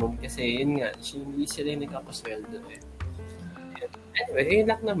minimum kasi yun nga, hindi sila yung nagkakasweldo eh. Anyway, yun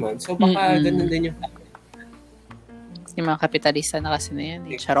lang naman. So baka ganun din yung yung mga kapitalista na kasi na yan.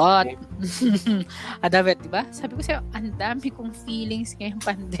 Charot! Adabet, diba? Sabi ko sa'yo, ang dami kong feelings ngayong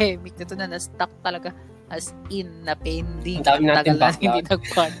pandemic. Ito na na-stuck talaga as in na pending. Ang dami natin backlog. Hindi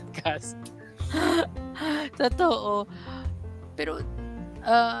nag-podcast. Totoo. Pero,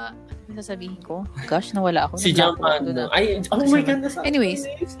 ano sasabihin ko? Gosh, nawala ako. Si Jaman. Ay, oh my God. Anyways.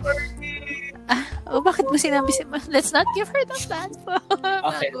 Bakit mo sinabi let's not give her the platform.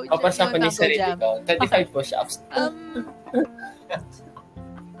 Okay, papasa ko ni sarili ko. 35 push-ups.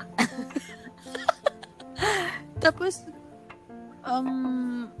 Tapos,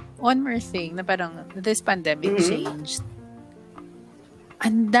 one more thing na parang this pandemic changed.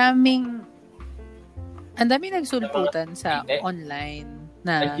 Ang daming nagsulputan sa online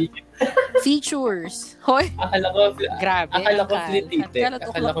na features. Hoy. Grabe. Akala ko flitite.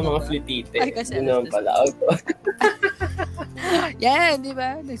 Akala ko mga flitite. Yun naman pala ako. Yan, di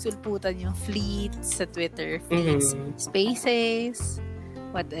ba? Nagsulputan yung fleets sa Twitter. Fleets, Spaces.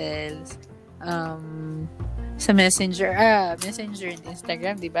 What else? Sa Messenger and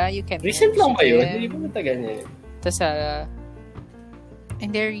Instagram, di ba? You can recent lang ba yun? Hindi ba matagal niya yun? Tapos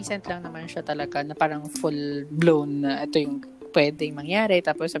hindi, recent lang naman siya talaga na parang full-blown na ito yung pwedeng mangyari.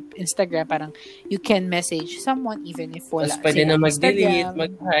 Tapos sa Instagram, parang you can message someone even if wala. Tapos pwede na mag-delete,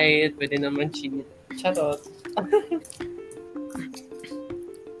 mag-hide, pwede na mag-cheat. Charot.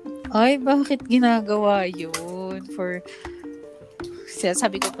 Ay, bakit ginagawa yun?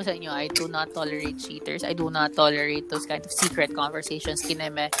 Sabi ko po sa inyo, I do not tolerate cheaters. I do not tolerate those kind of secret conversations.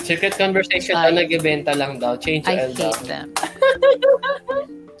 Kineme. Secret conversation daw, nag-ibenta lang daw. Change oil daw. I hate them.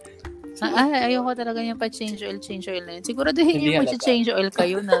 Ayoko talaga yung pa-change oil na yun. Siguraduhin yung mag-change oil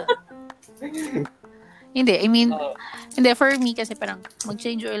kayo na... Hindi, I mean, hindi, for me kasi parang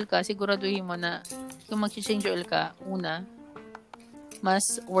mag-change oil ka, siguraduhin mo na kung mag-change oil ka, una,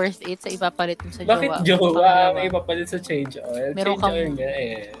 mas worth it sa ipapalit mo sa jowa. Bakit jowa? May ipapalit sa change oil? Meron change oil nga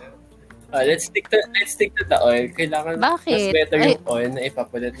eh. Let's stick to the oil. Kailangan mas better yung oil na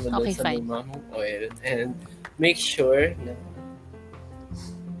ipapalit mo doon sa luma mong oil. And make sure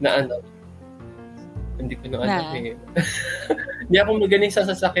na hindi ko na alam eh. Hindi ako magaling sa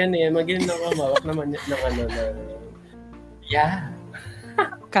sasakyan eh. Magaling na mawak naman yeah.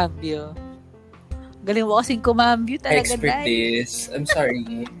 Cambio. Galing mo kasing kumambyo talaga. Expertise. I'm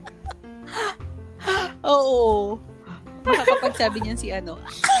sorry. Oo. Makakapagsabi niyan si ano.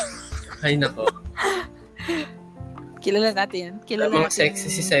 Ay, nako. Kilala natin yan. Kilala mga natin.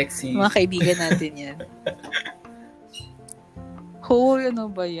 sexy. Mga kaibigan natin yan. Hoy, ano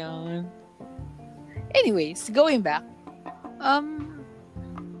ba yan? Anyways, going back.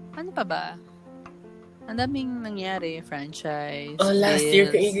 Ano pa ba? Ang daming nangyari, franchise. Last year,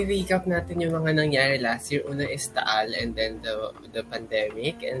 kung i-recap natin yung mga nangyari last year, una is Taal, and then the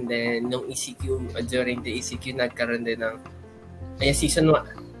pandemic, and then nung ECQ, during the ECQ, nagkaroon din ng season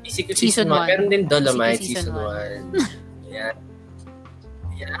 1. ECQ season 1. Meron din Dolomite season 1. Yeah.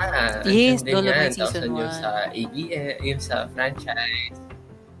 Yeah. Yes, Dolomite season 1. Yung sa ABS, yung sa franchise.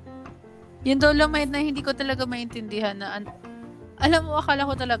 Yung Dolomite na hindi ko talaga maintindihan na alam mo, akala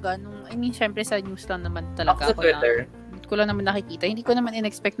ko talaga syempre sa news lang naman talaga ako Twitter. Hindi ko lang naman nakikita. Hindi ko naman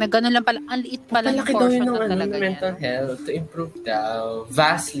in-expect na gano'n lang pala. Ang liit pala yung portion na talaga yan. Mental health to improve daw.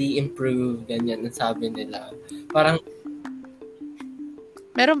 Vastly improve. Ganyan ang sabi nila. Parang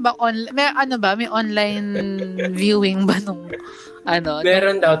meron ba may online viewing ba nung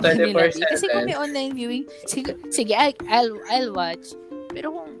meron daw 24/7. Kasi kung may online viewing, sige I'll watch.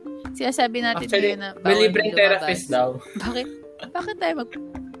 Pero kung sinasabi natin actually, na may libreng therapist daw. Bakit tayo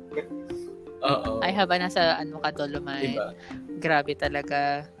Oo. Ay, haba nasa Dolomite. Diba? Grabe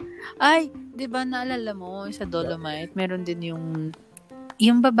talaga. Ay, 'di ba naalala mo sa Dolomite, meron din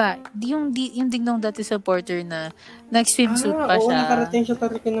yung babae, yung dinong dati supporter na nag-swimsuit pa siya. Nakarating siya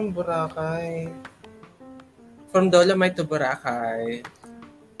talaga ng Boracay. From Dolomite to Boracay.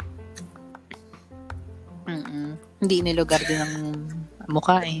 Hindi nilugar din ang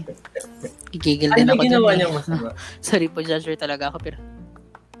mukha eh. Gigigil din ako. Ano ginawa niyang masama? Sorry po, judger talaga ako, pero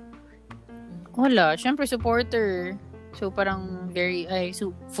wala. Siyempre, supporter. So, parang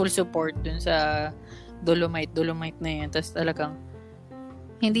full support dun sa Dolomite na yan. Tapos talagang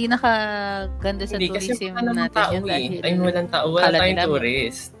hindi nakaganda sa tourism natin yan. Ay, walang tao. Wala tayong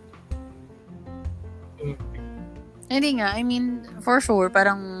tourist. Hindi nga. I mean, for sure,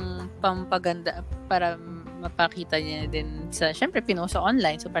 parang pampaganda, para mapakita niya din syempre pinost sa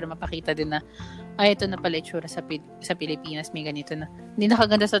online, so para mapakita din na ito na pala itsura sa Pilipinas, may ganito na. Hindi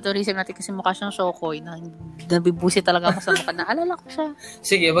nakaganda sa tourism natin kasi mukha siyang Shokoy na nabibusi talaga ako sa mukha. Naalala ko siya.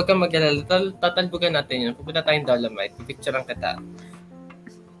 Sige, wag kang mag-alala. Tatalbugan natin yun. Pupunta tayong Dolomite. Pipicturean kita.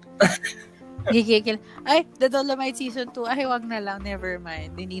 Gigigil. Ay, the Dolomite season 2. Ay, wag na lang. Never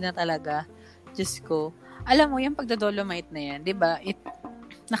mind. Hindi na talaga. Diyos ko. Alam mo, yung pagda-Dolomite na yan, di ba,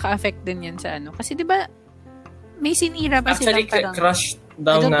 naka-affect din yan sa Kasi di ba, may sinira ba silang parang... Actually, crushed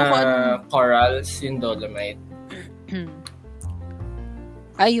daw na corals yung Dolomite.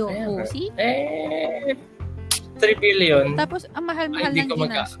 Ayun. See? 3 billion. Tapos, ang mahal-mahal ng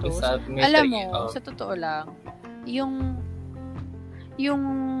ginastos. Alam mo, sa totoo lang, yung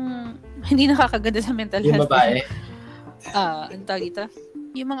hindi nakakaganda sa mental health. Yung babae. Ang tawag dito?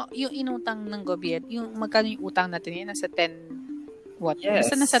 Yung inutang ng gobyerno, yung magkano yung utang natin yan, nasa 10 Yes.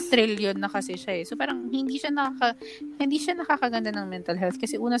 Nasa trillion na kasi siya eh. So parang hindi siya nakakaganda ng mental health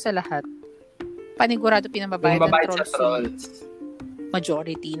kasi una sa lahat, panigurado pinambabayad ng trolls.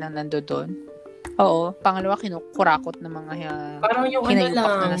 Majority na nandoon. Oo. Pangalawa, kinukurakot ng mga parang yung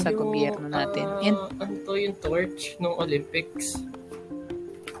kinayupak na nasa gobyerno natin. Yung torch ng Olympics.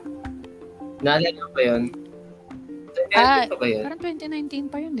 Naalala ba yun? Parang 2019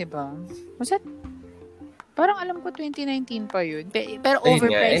 pa yun, di ba? Was that? Parang alam ko 2019 pa yun. Pero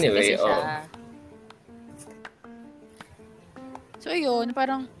overpriced kasi siya. So, yun.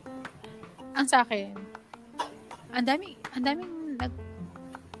 Parang, ang sa akin, ang daming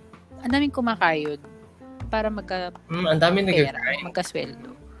kumakayod para ang daming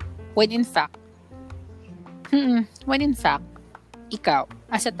magkasweldo. When in fact, ikaw,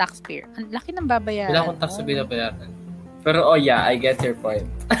 as a taxpayer, ang laki ng babayaran. Wala akong tax na binabayaran. Pero yeah, I get your point.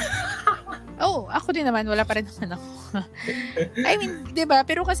 Ako din naman, wala pa rin naman ako. I mean, 'di ba?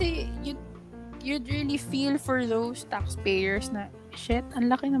 Pero kasi you'd really feel for those taxpayers na shit, ang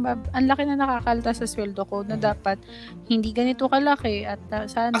laki na nakakaltas sa sweldo ko na dapat hindi ganito kalaki at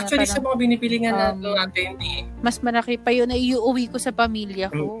sana actually parang, sa mga binibili nga natin mas malaki pa yun na iuwi ko sa pamilya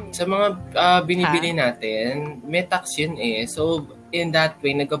ko. Sa mga binibili natin, may tax yun eh. So in that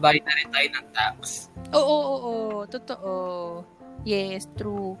way, nagbabayad na rin tayo ng tax. Oo, totoo. Yes,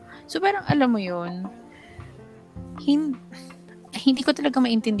 true. So parang alam mo yun, hindi ko talaga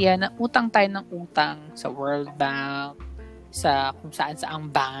maintindihan na utang tayo ng utang sa World Bank, sa kung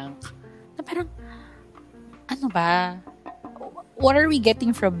saan-saang bank. Na parang, ano ba? What are we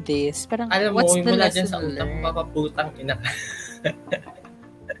getting from this? Parang, alam what's mo, the mula lesson dyan sa utang, papaputang ina.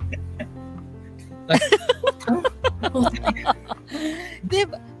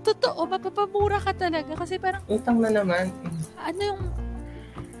 Diba? Totoo, mapapamura ka talaga kasi parang utang na naman. Ano yung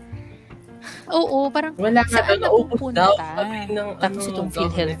oo, parang wala nga saan daw, napupunta? Tapos itong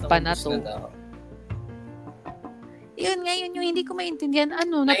PhilHealth pa na to. Yun nga, yun yung hindi ko maintindihan.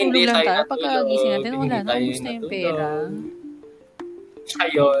 Natulog lang tayo. Pagkagising natin, wala na. Ubus na yung pera. Siya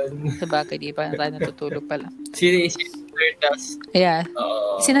yun. Sabagay, di pa tayo natutulog pala. Seriously, yeah.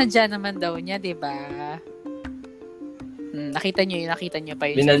 Sinadya naman daw niya, di ba? Nakita niyo pa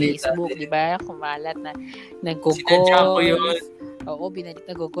yun sa Facebook, di ba? Kumalat na nag-golf. Sinadya ko yun. Oo, binalit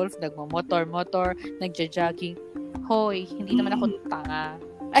nag-golf, nagmo-motor, nagja-jogging. Hoy, hindi naman ako tanga.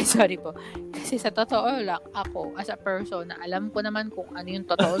 Ay, sorry po. Kasi sa totoo lang, ako, as a person, na alam ko naman kung ano yung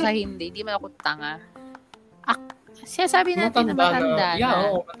totoo sa hindi man ako tanga. Siya sabi natin na matanda na.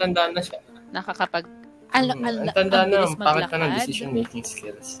 Yeah, matanda na siya. Nakakapag matanda na, bakit ka ng decision-making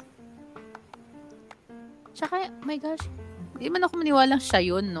skills? Tsaka, my gosh, hindi man ako maniwalang siya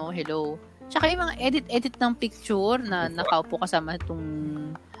yun, no? Hello. Tsaka yung mga edit ng picture na nakaupo kasama itong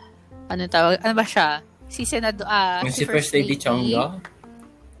ano ba siya? Si Senado, si First Lady Chongga?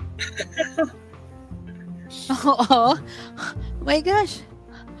 Oo. My gosh.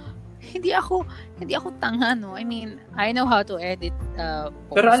 Hindi ako tanga, no? I mean, I know how to edit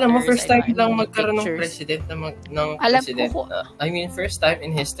posters. Pero alam mo, first time lang magkaroon ng president ng president. First time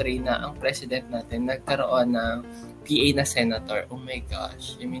in history na ang president natin nagkaroon ng PA na senator. Oh my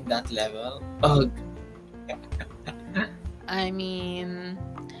gosh. You mean that level? Oh. I mean,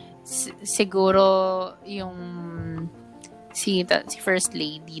 siguro yung si First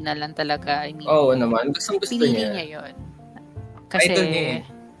Lady na lang talaga. I mean, naman. Gusto pinili niya yun. Kasi,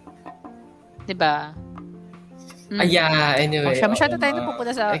 diba? Anyway. Masyado tayo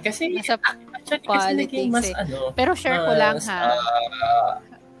napupunta sa kasi nasa politics. Mas, pero share ko lang ha.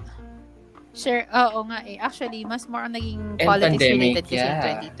 Share, oo nga eh. Actually, mas more on naging politics related kasi in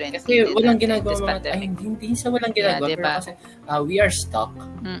 2020. Kasi walang ginagawa hindi sa walang ginagawa. Yeah, diba? Pero kasi we are stuck.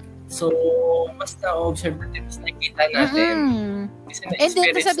 So, mas na-observe natin, mas nakikita natin. Kasi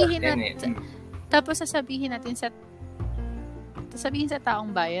sasabihin natin, tapos sasabihin sa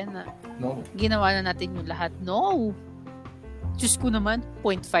taong bayan na ginawa na natin yung lahat. No! Diyos ko naman,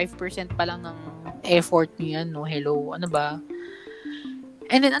 0.5% pa lang ng effort niyan, no? Hello, ano ba?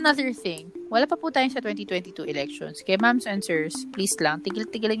 And then another thing, wala pa po tayo sa 2022 elections. Kaya ma'ams and sirs, please lang,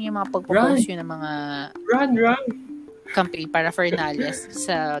 tigil-tigilan niyo yung mga pagpo-post yun ng mga campaign paraphernalias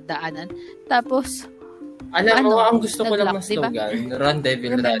sa daanan. Tapos, alam mo, ang gusto ko lang mas slogan, Run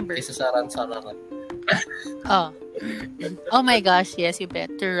Devil Run, kaysa sa Run Sararan. Oh my gosh, yes, you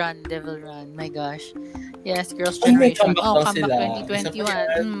better run, Devil Run. My gosh. Yes, Girls' Generation. Comeback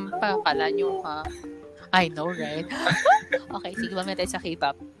 2021. Kala nyo, ha? I know, right? Okay, sige, mamaya tayo sa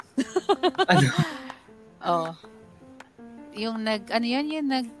K-pop. Yung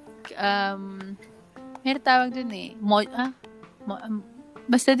may tawag dun eh.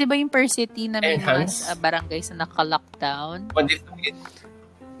 Basta diba yung per city na may mga barangays na naka-lockdown? Modified.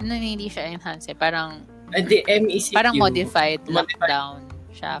 Hindi siya enhance eh. Parang MECQ. Parang modified lockdown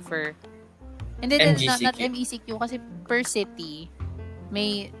siya for... And then, not MECQ kasi per city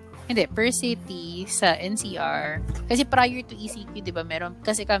per city sa NCR. Kasi prior to ECQ, di ba, meron,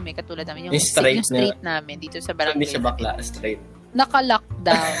 kasi kami, katulad namin, yung street namin, dito sa barangay. Hindi siya bakla, straight.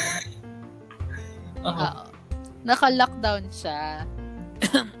 Naka-lockdown. Naka-lockdown siya.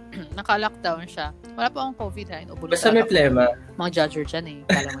 Naka-lockdown siya. Wala pa akong COVID, ha? Basta may plema. Mga judger dyan, eh.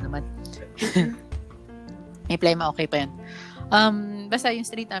 Kala mo naman. May plema, okay pa yun. Basta yung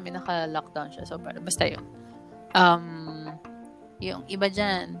street namin, naka-lockdown siya. So, basta yun. Yung iba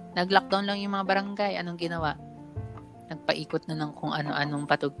dyan, nag-lockdown lang yung mga barangay. Anong ginawa? nagpaikot na ng kung ano-anong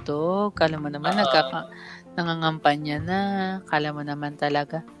patugtog. Kala mo naman, nangangampanya na. Kala mo naman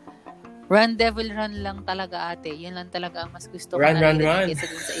talaga. Run, devil, run lang talaga, ate. Yan lang talaga ang mas gusto ko run.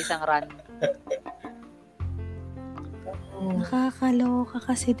 kaysa dun sa isang run. Nakakaloka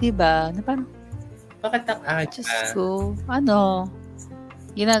kasi, diba? Na parang, bakit ang aga? Diyos ko,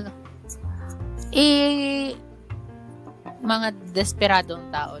 mga desperadong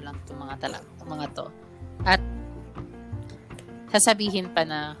tao lang itong mga to. At, sasabihin pa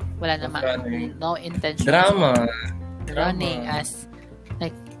na wala naman, no intention. Drama. Running as,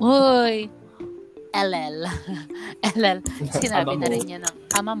 like, uy, LL. Sinabi na rin niya ng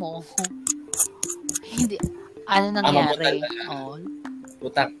ama mo. Hindi, ano nangyari?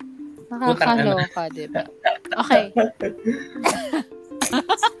 Utang. Nakakaloka, diba? Okay.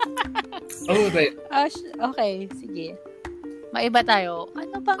 Okay, sige. Maiba tayo.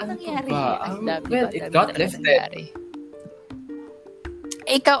 Ano bang nangyari? It got lifted.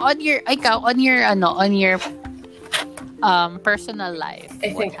 Ikaw on your personal life.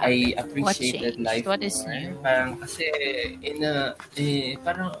 I think I appreciated life. What is new? Parang kasi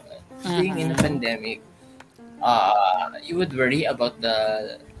parang being in a pandemic, you would worry about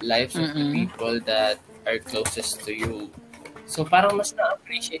the lives of the people that are closest to you. So parang mas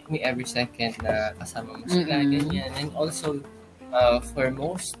na-appreciate me every second na kasama mo sila, ganyan. And also, for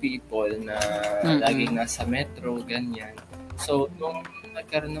most people na laging nasa metro, ganyan. So, nung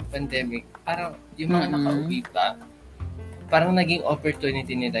nagkaroon ng pandemic, parang yung mga nakauwi pa, parang naging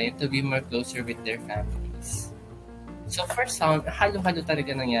opportunity nila yun to be more closer with their families. So, first round, halo-halo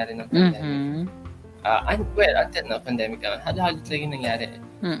talaga nangyari ng pandemic. Until na pandemic naman, halo-halo talaga nangyari.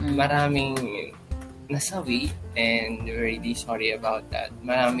 Maraming nasawi and we're really sorry about that.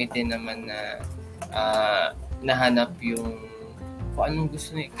 Marami din naman na nahanap yung kung anong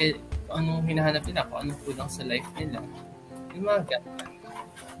gusto nila, kung anong hinahanap nila, kung anong kulang sa life nila. Yung mga ganun.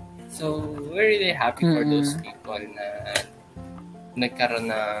 So, we're really happy for those people na nagkaroon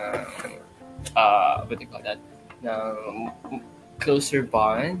ng what do you call that? Ng closer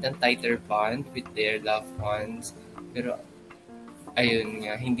bond, ng tighter bond with their loved ones. Pero, ayun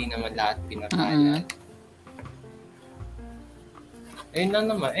nga, hindi naman lahat pinakalat. Ayun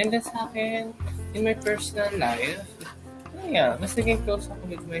lang naman. And then sa akin, in my personal life, mas naging close ako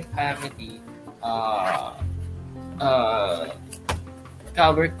with my family.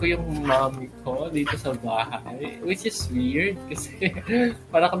 Covered ko yung mommy ko dito sa bahay, which is weird kasi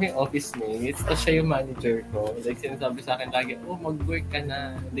para kaming office mates, tapos siya yung manager ko. Like, sinasabi sa akin lagi, mag-work ka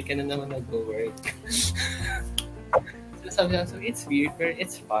na, hindi ka na naman nag-work. So it's weird, but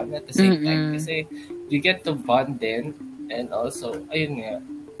it's fun at the same time kasi you get to bond then, and also, ayun nga,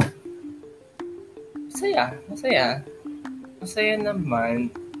 masaya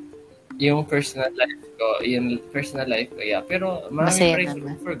naman yung personal life ko, pero marami pa rin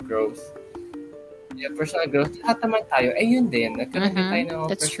room for growth. Yeah, personal growth. Lahat naman tayo, yun din. Nagkaroon din tayo ng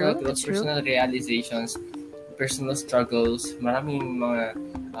personal growth, personal realizations, personal struggles. Maraming mga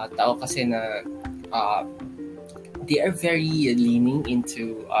tao kasi na they are very leaning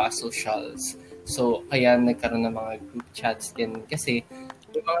into socials. So, kaya nagkaroon ng mga group chats din. Kasi,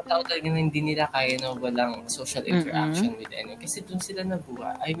 yung mga tao talaga na hindi nila kaya na walang social interaction with anyone. Kasi doon sila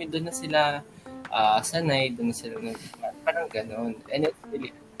nabuha. I mean, doon na sila sanay, doon na sila nabuha. Parang ganon. And it's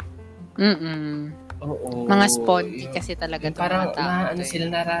really... Oo. Mga spongy kasi talaga itong parang, mga tao. Sila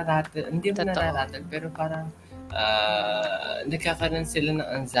nararatal. Hindi mo nararatal, pero parang nagkakaroon sila ng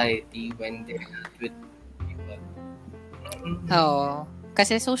anxiety when they're not with people. Oo.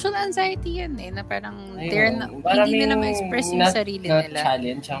 Kasi social anxiety yan na parang hindi nila ma-express yung sarili nila.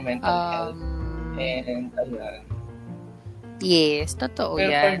 Challenge ang mental health. And ayun. Yes, totoo pero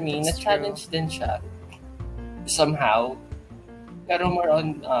yan. Pero for me, na-challenge din siya. Somehow. Pero more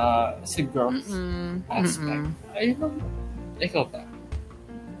on sa growth aspect. Ayun. Ikaw ba?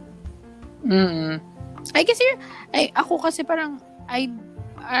 I guess ako kasi parang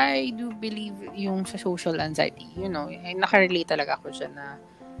I do believe yung sa social anxiety, nakarelate talaga ako dyan na,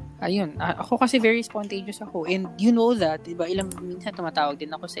 ayun, ako kasi very spontaneous ako, and you know that, diba, minsan tumatawag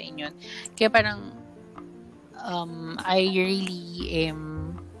din ako sa inyo, kaya parang, I really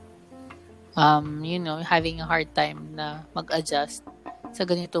am, having a hard time na mag-adjust sa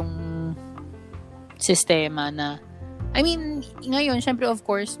ganitong sistema na, I mean, ngayon, syempre, of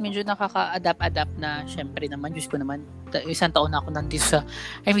course, medyo nakaka-adapt na, syempre naman, Diyos ko naman, isang taon na ako nandito sa,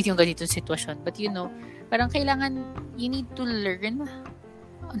 yung ganitong sitwasyon. But, parang kailangan, you need to learn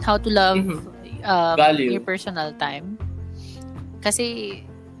on how to love your personal time. Kasi,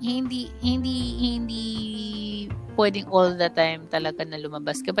 hindi pwedeng all the time talaga na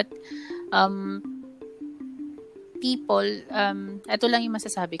lumabas ka. But, people, ito lang yung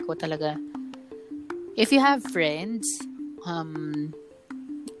masasabi ko talaga. If you have friends,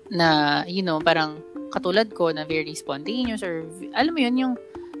 na, parang katulad ko na very spontaneous or, alam mo yun, yung,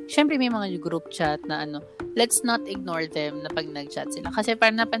 syempre may mga group chat na let's not ignore them na pag nag-chat sila. Kasi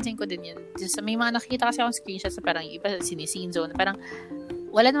parang napansin ko din yun. May mga nakikita kasi akong screenshots na parang iba sinisin zone, parang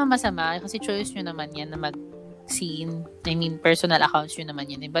wala naman masama kasi choice nyo naman yan na mag-scene. I mean, personal accounts nyo naman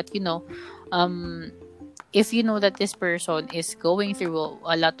yan. But, if you know that this person is going through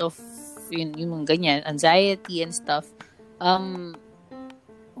a lot of yung ganyan, anxiety and stuff,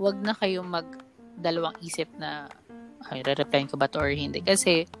 wag na kayong magdalawang isip na re-replyin ko ba to or hindi.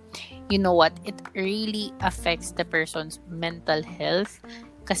 Kasi, you know what? It really affects the person's mental health.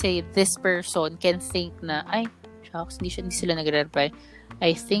 Kasi this person can think na, ay, shucks, hindi sila nagre-reply.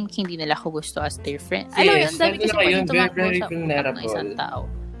 I think hindi nila ako gusto as their friend. Yes, alam mo yun, dami kasi yun, pag very sa vulnerable ng isang tao.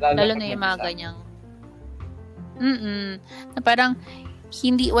 Lalo na yung mga ganyang na parang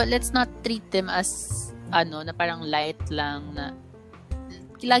let's not treat them as na parang light lang na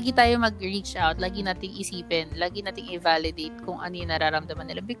lagi tayo mag-reach out, lagi nating isipin, lagi nating i-validate kung ano yung nararamdaman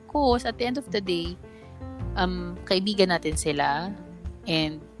nila because at the end of the day, kaibigan natin sila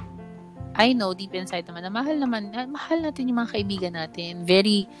and I know deep inside naman na mahal natin yung mga kaibigan natin.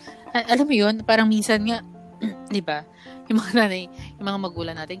 Very, alam mo yun, parang minsan nga, di ba? Yung mga nanay, yung mga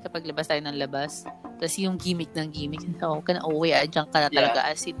magulang natin kapag labas tayo ng labas, tapos yung gimmick, dyan ka na talaga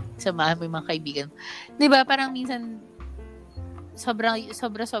as in, samahan mo yung mga kaibigan. Di ba? Parang minsan, sobra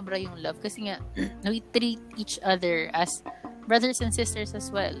yung love kasi nga, we treat each other as brothers and sisters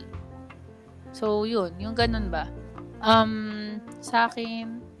as well. So, yun, yung ganun ba? Sa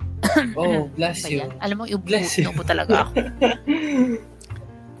akin, oh, bless you. Alam mo, iubuto mo talaga ako.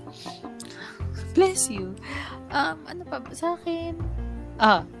 Bless you. Ano pa ba? Sa akin,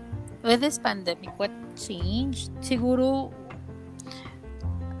 with this pandemic, what changed? Siguro,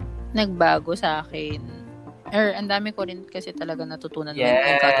 nagbago sa akin. Ang dami ko rin kasi talaga natutunan when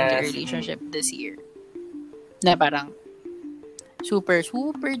I got into a relationship this year. Na parang, super,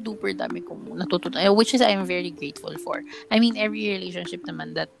 super duper dami kong natutunan. Which is, I'm very grateful for. I mean, every relationship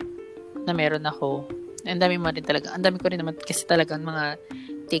naman na meron ako, ang dami ko rin naman kasi talagang mga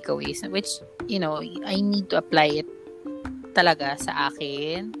takeaways, which, I need to apply it talaga sa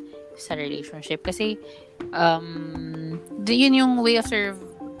akin, sa relationship. Kasi, yun yung way of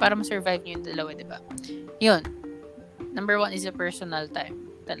para ma-survive nyo yung dalawa, diba? Yun. Number 1 is a personal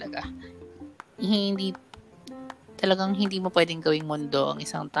time. Talaga. Talagang hindi mo pwedeng gawing mundo ang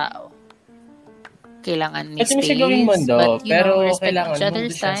isang tao. Kailangan ni space. Kasi siya gawing mundo, but, pero respect kailangan each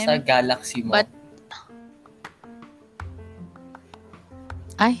other's mundo siya time. sa galaxy mo. But,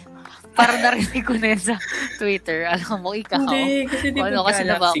 parang narinig ko na sa Twitter. Alam mo, ikaw. Hindi, kasi di ba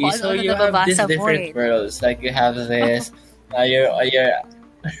galaxy? So, you have these different worlds. Like, you have this, you're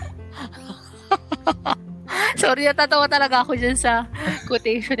sorry, natatawa talaga ako dyan sa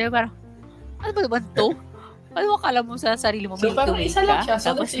quotation niya. Parang, ano ba naman to? Ano akala mo sa sarili mo? So, parang isa lang siya.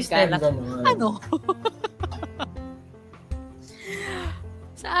 So, system naman. Ano?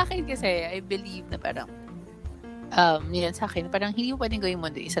 Sa akin kasi, I believe na parang, yan sa akin, parang hindi mo pwedeng gawin mo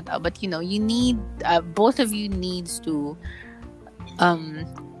isa tao. But, you need, both of you needs to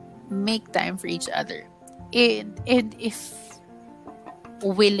make time for each other. And if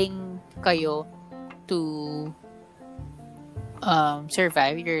willing kayo to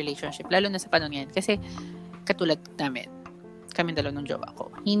survive your relationship, lalo na sa panahon yan. Kasi, katulad namin, kami dalawa ng jowa ko,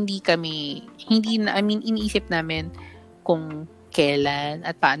 iniisip namin kung kailan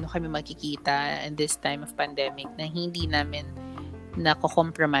at paano kami magkikita in this time of pandemic na hindi namin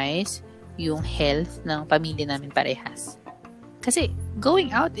nako-compromise yung health ng pamilya namin parehas. Kasi,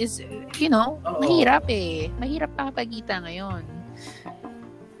 going out is, mahirap eh. Mahirap pakapagkita ngayon.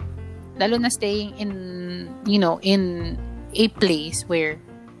 Lalo na staying in a place where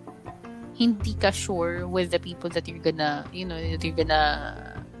hindi ka sure with the people that you're gonna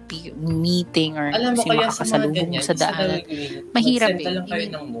be meeting or si makakasalubong mo sa daan. Mahirap eh. Lang kayo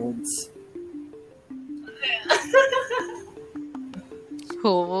ng modes.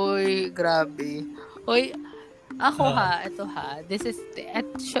 Hoy, grabe. Hoy, ako this is,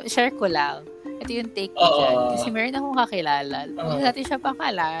 share ko lang. Ito yung take ko dyan. Kasi meron akong kakilala. Hindi natin siya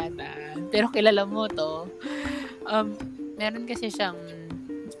pakalanan. Pero kilala mo to. Meron kasi siyang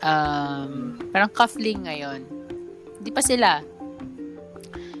parang cuffling ngayon. Hindi pa sila.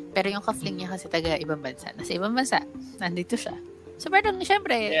 Pero yung cuffling niya kasi taga ibang bansa. Nasa ibang bansa. Nandito siya. So parang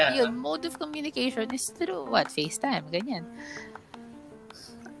syempre, yun, mode of communication is through FaceTime. Ganyan.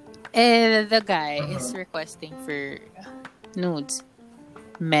 The guy is requesting for nudes.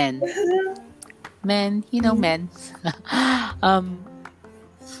 Men. Men, men.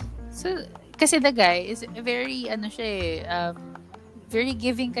 So, kasi the guy is very, very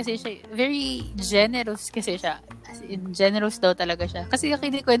giving kasi siya. Very generous kasi siya. As in, generous daw talaga siya. Kasi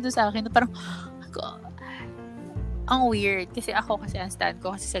kinikwento sa akin, parang, ang weird. Kasi ako kasi, ang stand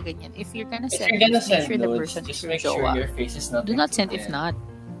ko kasi sa ganyan. If you're gonna send, make sure the person just is make your sure jowa. your face is not. Do not send if not.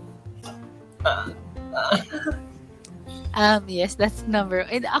 Yes, that's number.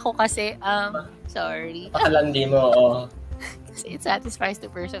 And ako kasi, sorry. Pakalandi mo, Kasi it satisfies the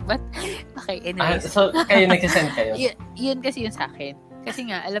person. But, okay, anyways. So, kayo nagsasend kayo? Yun kasi yun sa akin. Kasi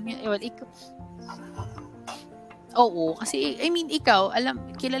nga, alam niyo, ikaw, oo, kasi, ikaw,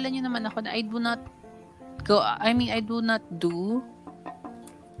 kilala niyo naman ako na I do not do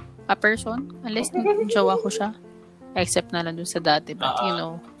a person unless jowa ko siya. Except na lang dun sa dati. But,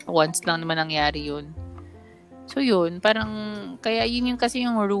 once lang naman nangyari yun. So, yun. Parang, kaya yun kasi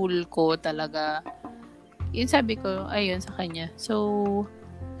yung rule ko talaga. Yun sabi ko, ayun sa kanya. So,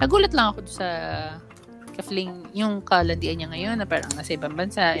 nagulat lang ako sa kafling, yung kalandian niya ngayon na parang nasa ibang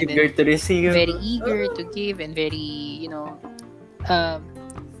bansa. Eager to receive. Very eager to give and very, na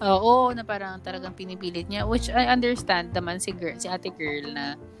parang talagang pinipilit niya. Which I understand naman si ate girl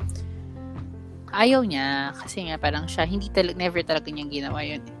na ayaw niya. Kasi nga parang siya, never talaga niyang ginawa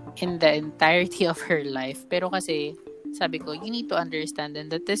yun in the entirety of her life. Pero kasi, sabi ko, you need to understand then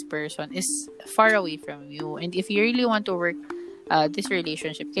that this person is far away from you. And if you really want to work this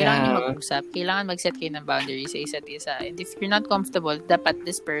relationship, kailangan niyo mag-usap. Kailangan mag-set kayo ng boundaries sa isa't isa. And if you're not comfortable, dapat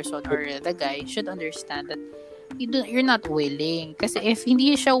this person or the guy should understand that you're not willing. Kasi if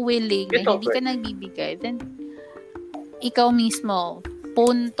hindi siya willing, na hindi ka nagbibigay, then ikaw mismo,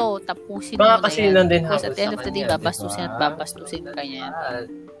 punto, tapusin mo na yan. Because at the end of the day, babastusin at babastusin ka yan.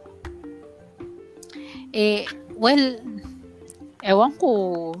 Well, ewan ko,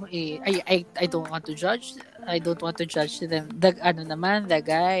 I don't want to judge. I don't want to judge them. The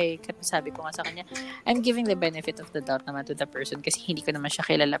guy, sabi ko nga sa kanya, I'm giving the benefit of the doubt naman to the person kasi hindi ko naman siya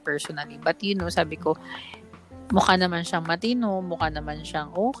kilala personally. But sabi ko, mukha naman siyang matino, mukha naman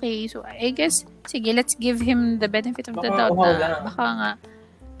siyang okay. So, I guess, sige, let's give him the benefit of the doubt na baka nga,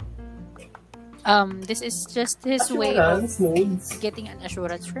 this is just his way of getting an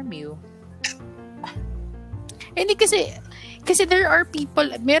assurance from you. Hindi kasi there are people,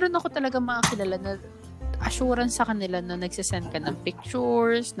 meron ako talaga mga kilala na assurance sa kanila na nagsasend ka ng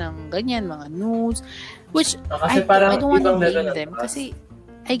pictures, ng ganyan, mga news, which I don't want to blame them. Kasi,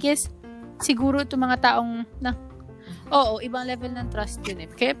 I guess, siguro itong mga taong ibang level ng trust yun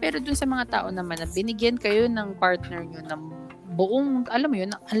eh. Kaya, pero dun sa mga tao naman na binigyan kayo ng partner nyo ng buong, alam mo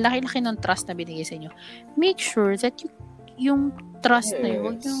yun, ang laki-laki ng trust na binigay sa inyo, make sure that yung trust na yun,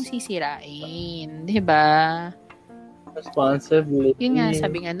 huwag nyo sisirain. Diba? Responsibly. Yun nga,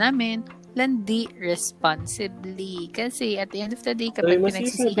 sabi nga namin, landi responsibly. Kasi at the end of the day, kapag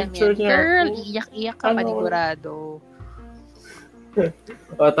pinagsisihan mo yan, girl, iyak-iyak ka panigurado.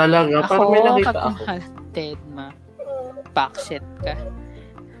 Talaga. Pag may nakita ako. Tedma. Backshit ka.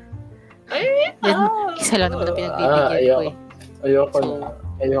 Then, isa lang naman ang pinagbibigyan ko eh.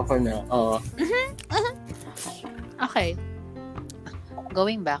 Ayoko na. Oo. Okay.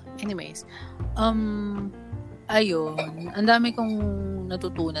 Going back. Anyways. Ayun. Ang dami kong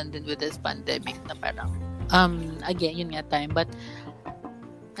natutunan din with this pandemic na parang, again, yun nga time. But,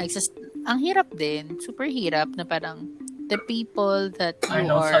 ang hirap din. Super hirap na parang the people that you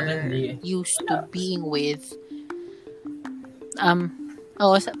are used to being with,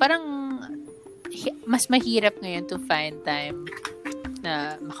 parang mas mahirap ngayon to find time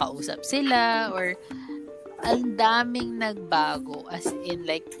na makausap sila or ang daming nagbago as in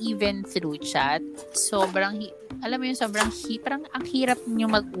like even through chat sobrang parang ang hirap nyo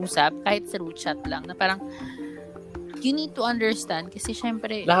mag-usap kahit through chat lang na parang you need to understand kasi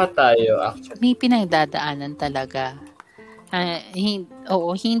syempre lahat tayo actually may pinagdadaanan talaga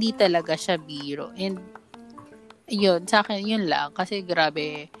hindi talaga siya biro and yun sa akin yun lang kasi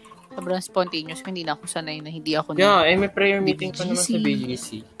grabe sobrang spontaneous hindi na ako sanay na hindi ako may prayer meeting pa naman sa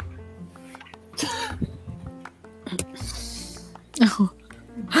BGC.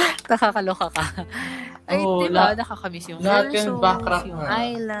 Nakakaloka ka. Ay, diba? Nakakamiss yung versos, yung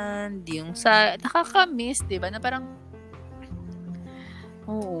island, yung nakakamiss, diba? Na parang,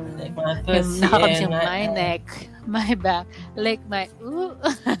 nakakamiss yung my neck, my back, like my,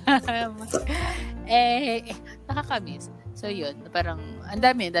 nakakamiss. So, yun, parang, ang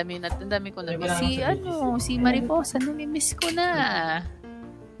dami ko na-miss. Si Mariposa, nami-miss ko na.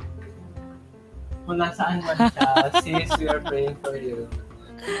 Kung nasaan man siya, sis, we are praying for you.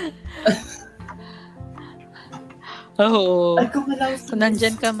 Oo. Ay, kumalaw. Kung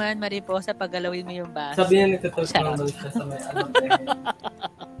nandyan ka man, mariposa, pagalawin mo yung baso. Sabi niya nagtututunan siya sa may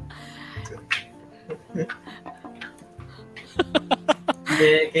Hindi,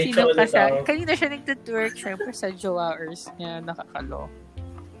 kay Sino Cholo ka siya? daw. Kanina siya nagtutwerk, syempre sa Jowaers niya, nakakalo.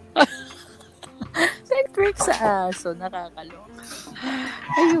 Nagtwerk sa aso, nakakalo.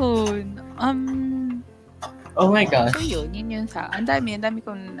 Ayun. Oh my gosh. So yun sa, ang dami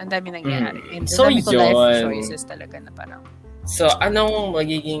nangyari. And So ang dami ko yun. life choices talaga na parang. So, anong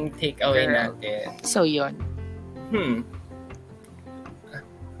magiging takeaway natin? So yun.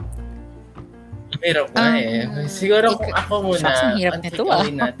 Hirap na Siguro kung ako muna, ang takeaway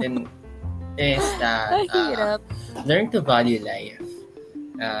natin is that learn to value life.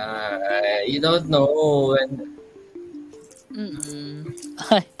 You don't know when...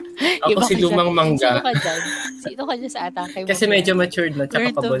 Ako si Lumang Mangga. Sino ka dyan sa atake mo? Kasi medyo matured na, tsaka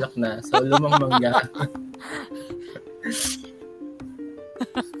pabulak na. So, Lumang Mangga.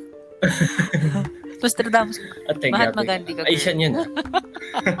 Nostradamus. Mahatma Gandhi ka. Ay, siya yun.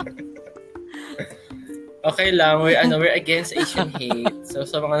 Okay lang, we're against Asian hate. So,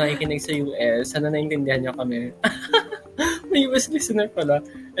 sa mga nakikinig sa US, sana naintindihan niyo kami. May US listener pala.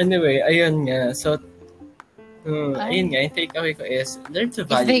 Anyway, ayun nga. So, ayun nga, yung takeaway ko is learn to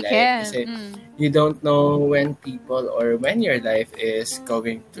value life. Kasi you don't know when people or when your life is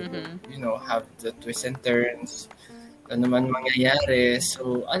going to, have the twists and turns. Ano naman mangyayari.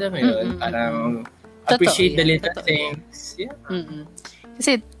 So, alam mo yun, parang appreciate the little things. Yeah.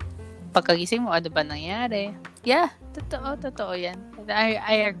 Kasi, pagkagising mo, ano ba nangyari? Yeah, totoo yan.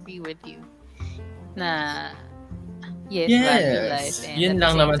 I agree with you. Na, value life. And yun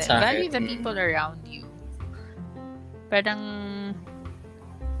lang naman sa akin. Value the people around you. Parang,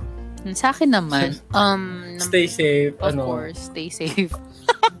 sa akin naman, stay safe. Of course, stay safe.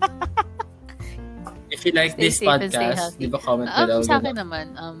 If you like this podcast, leave a comment below. Sa akin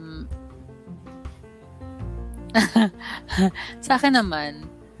naman,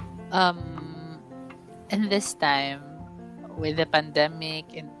 in this time, with the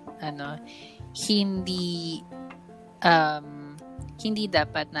pandemic, and hindi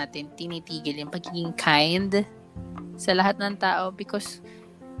dapat natin tinitigil yung pagiging kind sa lahat ng tao because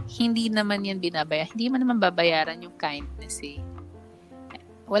hindi naman yan hindi mo naman babayaran yung kindness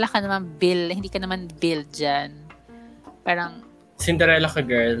wala ka naman hindi ka naman bill dyan. Parang Cinderella ka,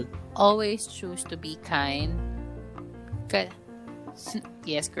 girl. Always choose to be kind.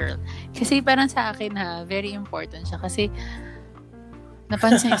 Yes, girl. Kasi parang sa akin very important siya kasi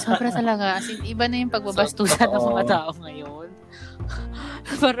napansin, sobra talaga. As in, iba na yung pagbabastusan ng mga tao ngayon.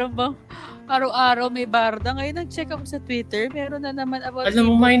 Parang bang araw-araw may barda. Ngayon nag-check ako sa Twitter, meron na naman about...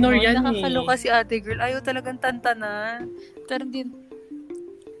 Alam mo, minor yan nakakaloka si ate girl. Ayaw talagang tantanan. Pero hindi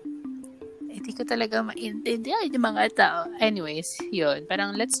ko talaga maintindihan yung mga tao. Anyways, yun.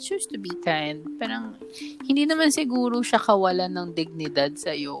 Parang let's choose to be kind. Parang hindi naman siguro siya kawalan ng dignidad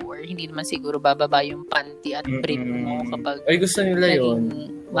sa'yo or hindi naman siguro bababa yung panty at brief mo kapag ay, gusto nila yun.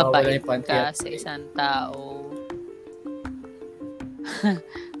 Mabait ka sa isang tao.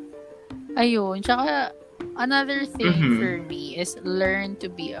 Ayun. Tsaka, another thing for me is learn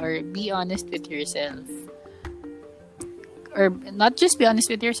to be honest with yourself. Or not just be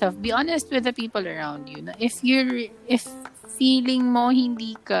honest with yourself, be honest with the people around you. If feeling mo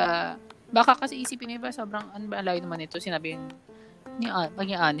hindi ka, baka kasi isipin mo iba, sobrang alayo naman ito, sinabi yung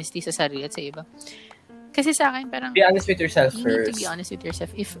maging honesty sa sarili at sa iba. Kasi sa akin parang, be honest with yourself you first. need to be honest with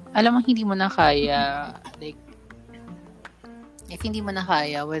yourself. If alam mo hindi mo na kaya, if hindi mo na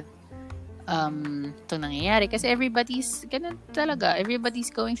kaya with itong nangyayari, kasi everybody's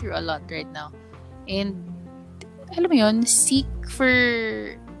going through a lot right now. And alam mo yun, seek for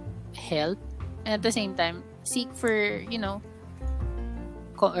help. And at the same time, seek for,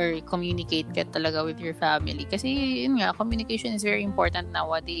 or communicate ka talaga with your family. Kasi, yun nga, communication is very important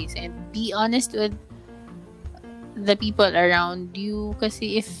nowadays. And be honest with the people around you.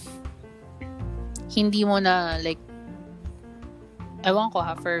 Kasi if hindi mo na, ewan ko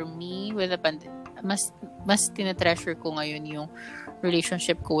for me, with the mas tinatreasure ko ngayon yung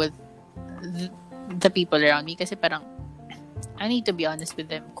relationship ko with the people around me kasi parang I need to be honest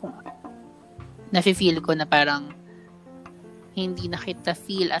with them kung nafe-feel ko na parang hindi na kita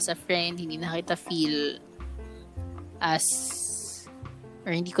feel as a friend, hindi na kita feel as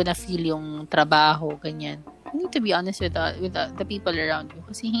or hindi ko na feel yung trabaho, ganyan. I need to be honest with the people around you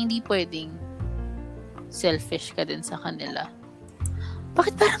kasi hindi pwedeng selfish ka din sa kanila.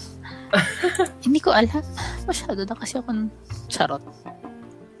 Bakit parang hindi ko alam. Masyado na kasi ako charot.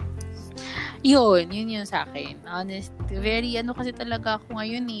 Yun sa akin. Honest, very kasi talaga ako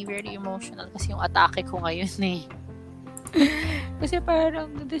ngayon very emotional kasi yung atake ko ngayon Kasi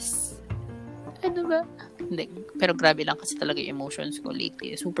parang this, ano ba? Hindi, pero grabe lang kasi talaga yung emotions ko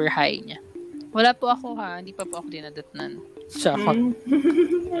lately. Super high niya. Wala po ako ha, hindi pa po ako dinadatnan. Siya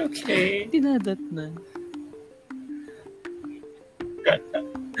Okay. Dinadatnan.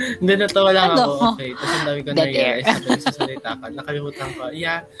 Hindi, natawa lang ako. Okay. Tapos ang dami ko na-realize na nagsasalita ka. Nakalimutan ko.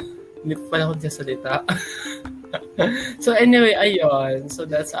 Yeah, hindi pa pala ako nagsasalita. So anyway, ayun. So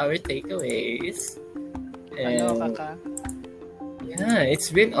that's our takeaways. Ano ka? Yeah,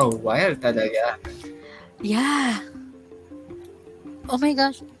 it's been a while talaga. Yeah. Oh my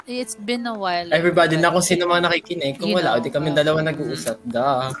gosh, it's been a while. Everybody na kung sino mga nakikinig. Kung wala, di kami dalawa nag-uusap.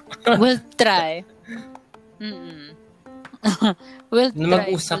 We'll try. We'll try.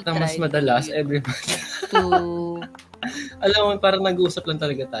 Mag-usap ng mas madalas, everybody. Alam mo, parang nag-uusap lang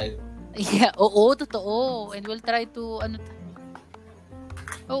talaga tayo. Yeah, oo, totoo. And we'll try to,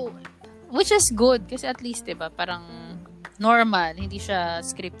 which is good. Kasi at least, diba, parang normal, hindi siya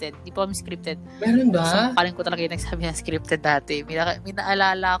scripted. Hindi po kami scripted. Meron ba? So, parang ko talaga yung nagsabi na scripted dati. May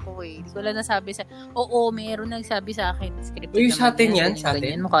naalala ko eh. Hindi ko lang nasabi sa... Oo, mayroon nagsabi sa akin scripted. Uy, sa atin yan? Sa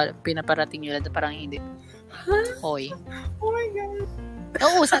atin? Mukha, pinaparating nyo lang. Parang hindi. Hoy. Oh my God.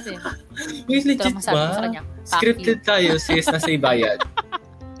 Oo, sa atin. Wait, legit ba? Scripted tayo, sis, nasa ibayad.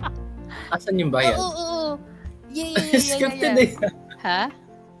 Asan yung bayad? Oo. Yeah. Scripted eh. Ha?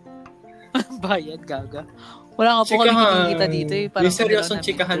 Bayad, gaga. Wala nga po kami nakikita dito eh. Yung seryosong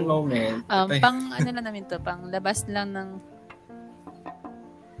chikahan moment. Pang ano lang namin to, pang labas lang ng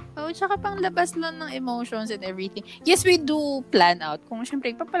tsaka pang labas lang ng emotions and everything. Yes, we do plan out. Kung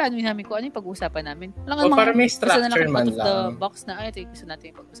syempre, papalanuin namin kung ano yung pag-uusapan namin. Para may structure man lang. The box na, ito yung gusto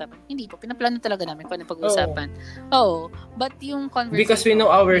natin yung pag-usapan. Hindi po, pinaplano talaga namin kung ano yung pag-uusapan. But yung conversation... Because we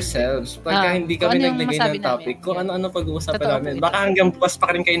know ourselves. Pagka hindi kami naglagay ng topic, kung ano-ano pag-uusapan namin. Baka hanggang bukas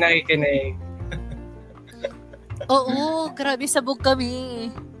pa rin kayo nakikinig. Oo, grabe, sabog kami.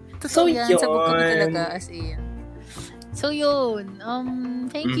 Totoo yan, sabog kami talaga as in. So yun,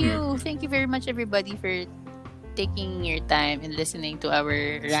 thank you very much everybody for taking your time and listening to our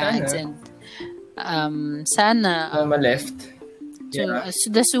rants and sana left. Yeah.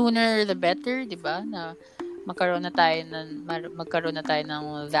 So the sooner the better, 'di ba? Na magkaroon na tayo ng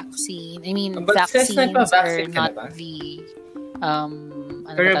vaccine. I mean, vaccines are not the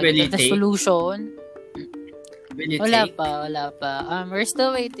the solution. Wala pa. We're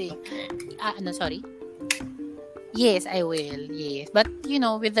still waiting. Sorry. Yes, I will. Yes. But,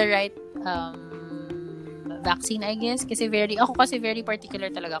 with the right vaccine, I guess. Ako kasi very particular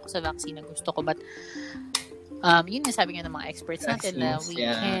talaga ako sa vaccine na gusto ko. But, yun na sabi nga ng mga experts natin na we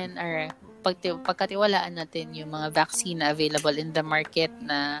can, pagkatiwalaan natin yung mga vaccine na available in the market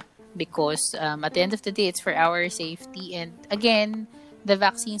na because at the end of the day, it's for our safety. And again, the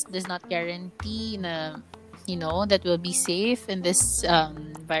vaccines does not guarantee na that will be safe in this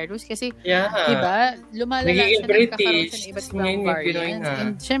virus kasi diba lumalala siya nagkakaroon siya ng iba't ibang variants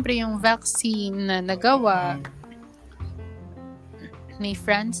and syempre yung vaccine na nagawa may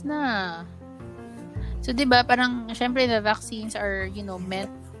France na so diba parang syempre the vaccines are meant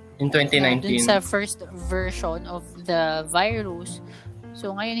in 2019 dun sa first version of the virus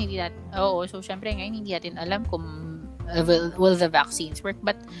so ngayon so syempre ngayon hindi natin alam kung will the vaccines work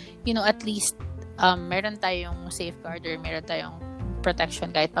but at least meron tayong safeguard or meron tayong protection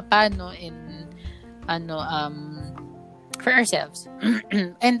kahit papano in for ourselves.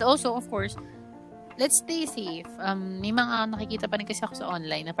 And also, of course, let's stay safe. May mga nakikita pa rin kasi ako sa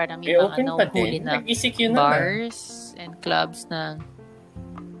online na parang may mga nahuhuli na bars and clubs na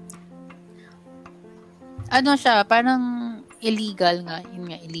siya, parang illegal nga. Yun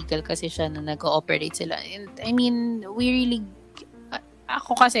nga, illegal kasi siya na nag-ooperate sila. And, I mean, we really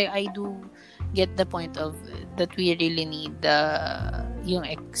ako kasi, I do get the point of that we really need yung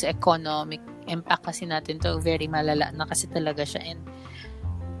economic impact kasi natin to very malala na kasi talaga siya and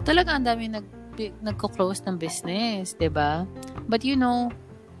talaga ang dami nagko-close ng business, 'di ba? But we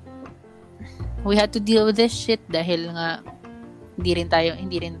had to deal with this shit dahil nga hindi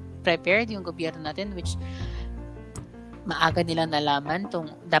rin prepared yung gobyerno natin which maaga nilang nalaman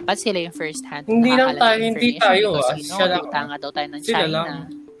dapat sila yung first hand hindi tayo tanga daw tayo ng China.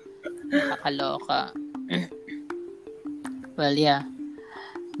 Nakakaloka. Well, yeah.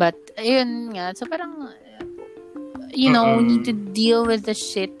 But, ayun nga. So, parang, we need to deal with the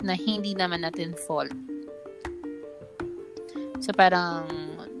shit na hindi naman natin fault. So, parang,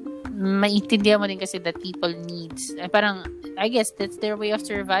 maintindihan mo din kasi that people needs. Parang, I guess, that's their way of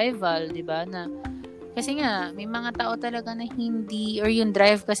survival, di ba? Na, Kasi nga, may mga tao talaga na hindi, or yung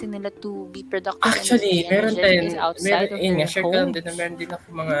drive kasi nila to be productive. Actually, meron din. Outside of their share ko lang din na meron din ako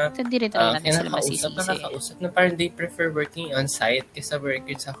mga hindi rin talaga natin sila masisisi. Nakakausap na parang they prefer working on-site kaysa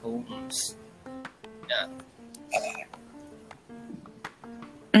working sa homes. Yeah.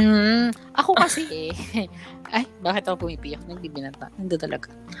 Ako kasi, ay, bakit ako pumipiyak? Nagbibinata. Hindi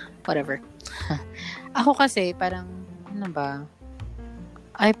talaga. Whatever. Ako kasi, parang, ano ba?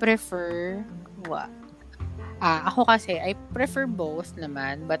 I prefer, ako kasi, I prefer both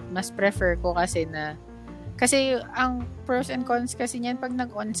naman, but mas prefer ko kasi na, kasi ang pros and cons kasi niyan, pag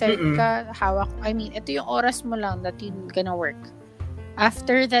nag-onsite ka, ito yung oras mo lang that you're gonna work.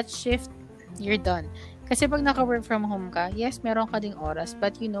 After that shift, you're done. Kasi pag naka-work from home ka, yes, meron ka ding oras,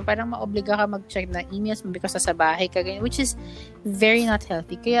 but parang maobliga ka mag-check na emails mo because sa bahay ka, which is very not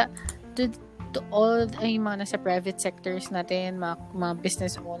healthy. Kaya, to all ay mga nasa private sectors natin, mga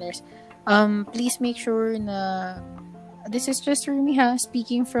business owners, please make sure na this is just for me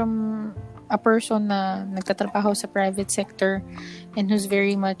speaking from a person na nagtatrabaho sa private sector and who's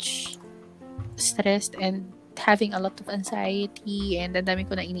very much stressed and having a lot of anxiety and ang dami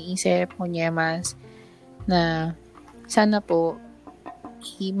ko na iniisip mas na sana po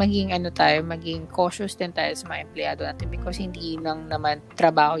maging maging cautious din tayo sa mga empleyado natin because hindi lang naman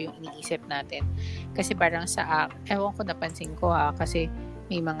trabaho yung iniisip natin. Kasi parang ewan ko, napansin ko kasi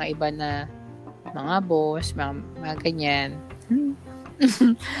may mga iba na mga boss, mga ganyan.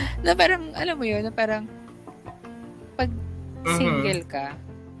 Na parang, alam mo yun, na parang pag single ka,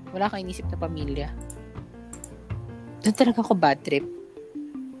 wala kang inisip na pamilya. Doon talaga ako bad trip.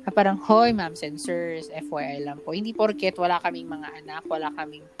 Parang, hoy, ma'ams and sirs, FYI lang po. Hindi porket wala kaming mga anak, wala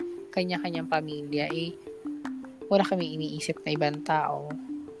kaming kanya-kanyang pamilya, wala kaming iniisip na ibang tao.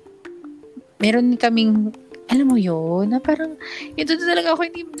 Meron kaming, alam mo yun, na parang, yun talaga ako,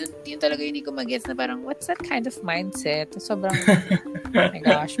 yun talaga hindi ko mag-gets na parang, what's that kind of mindset? Sobrang, oh my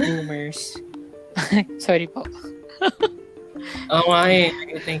gosh, boomers. Sorry po.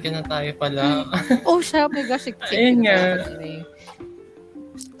 Thank you na tayo pala. Siya, oh my gosh. Ayun nga.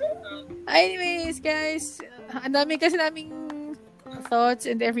 Anyways, guys, ang dami kasi naming thoughts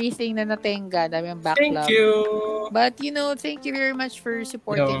and everything na natenga. Dami ang backlog. Thank you. But, thank you very much for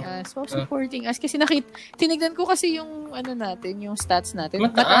supporting us. Supporting us. Kasi tinignan ko kasi yung, natin, yung stats natin.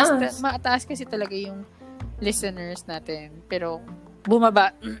 Mataas kasi talaga yung listeners natin. Pero,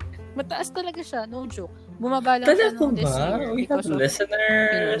 bumaba. Mataas talaga siya. No joke. Bumaba lang siya nung this year. We have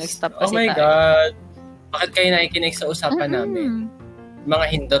listeners. Nag-stop oh my God. Bakit kayo nakikinig sa usapan namin? Mga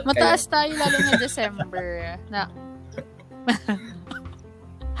hindot kayo. Mataas tayo lalo na December.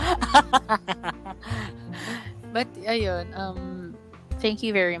 But, ayun, thank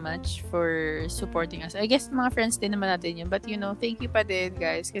you very much for supporting us. I guess mga friends din naman natin yun. But, thank you pa din,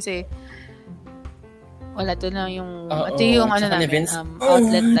 guys. Kasi, wala, ito na yung, ito yung namin,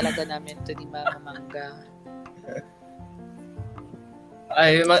 outlet talaga namin to ni Mama Mangga.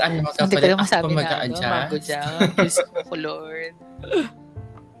 Ay, hindi ko lang masabi na, mag-a-adjust. Diyos ko, Lord.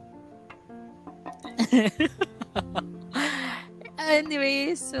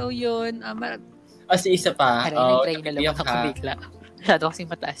 Anyway, so yun. Si isa pa. Nag-try na lang ako bigla. Masyado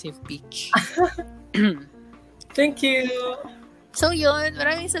kasing mataas yung pitch. Thank you. So yun,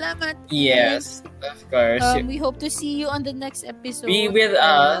 maraming salamat. Yes, of course. We hope to see you on the next episode. Be with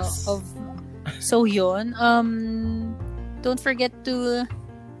us. So yun, don't forget to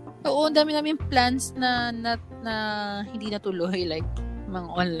ang dami namin plans na hindi natuloy, like mga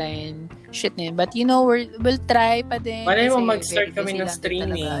online shit na yun. But we'll try pa din. Malay mo mag-start kami ng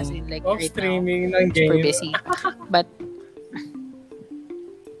streaming. Streaming ng game. Super busy. But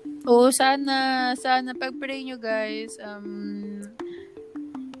sana pag-pray nyo guys,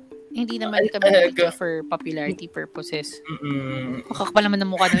 hindi naman kami nandito for popularity purposes. Kakapal naman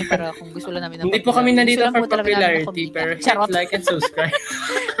ng mukha namin para kung gusto lang namin. Hindi po kami nandito for popularity, pero hit like and subscribe.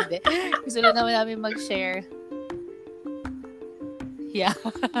 Gusto lang namin mag-share. Yeah.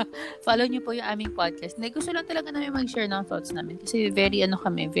 Follow nyo po yung aming podcast. Gusto lang talaga namin mag-share ng thoughts namin. Kasi very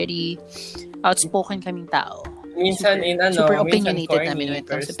outspoken kaming tao. Minsan super opinionated namin when it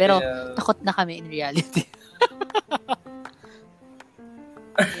comes to, pero takot na kami in reality.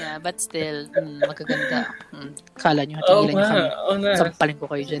 Yeah, but still, magaganda. Kala nyo, tigilan nyo kami. Sampalin ko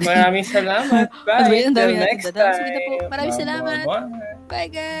kayo dyan. Maraming salamat. Bye. Until next time. Sige na po. Maraming salamat.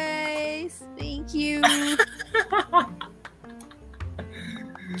 Bye, guys. Thank you.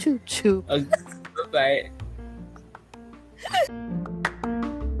 Choo-choo. Bye.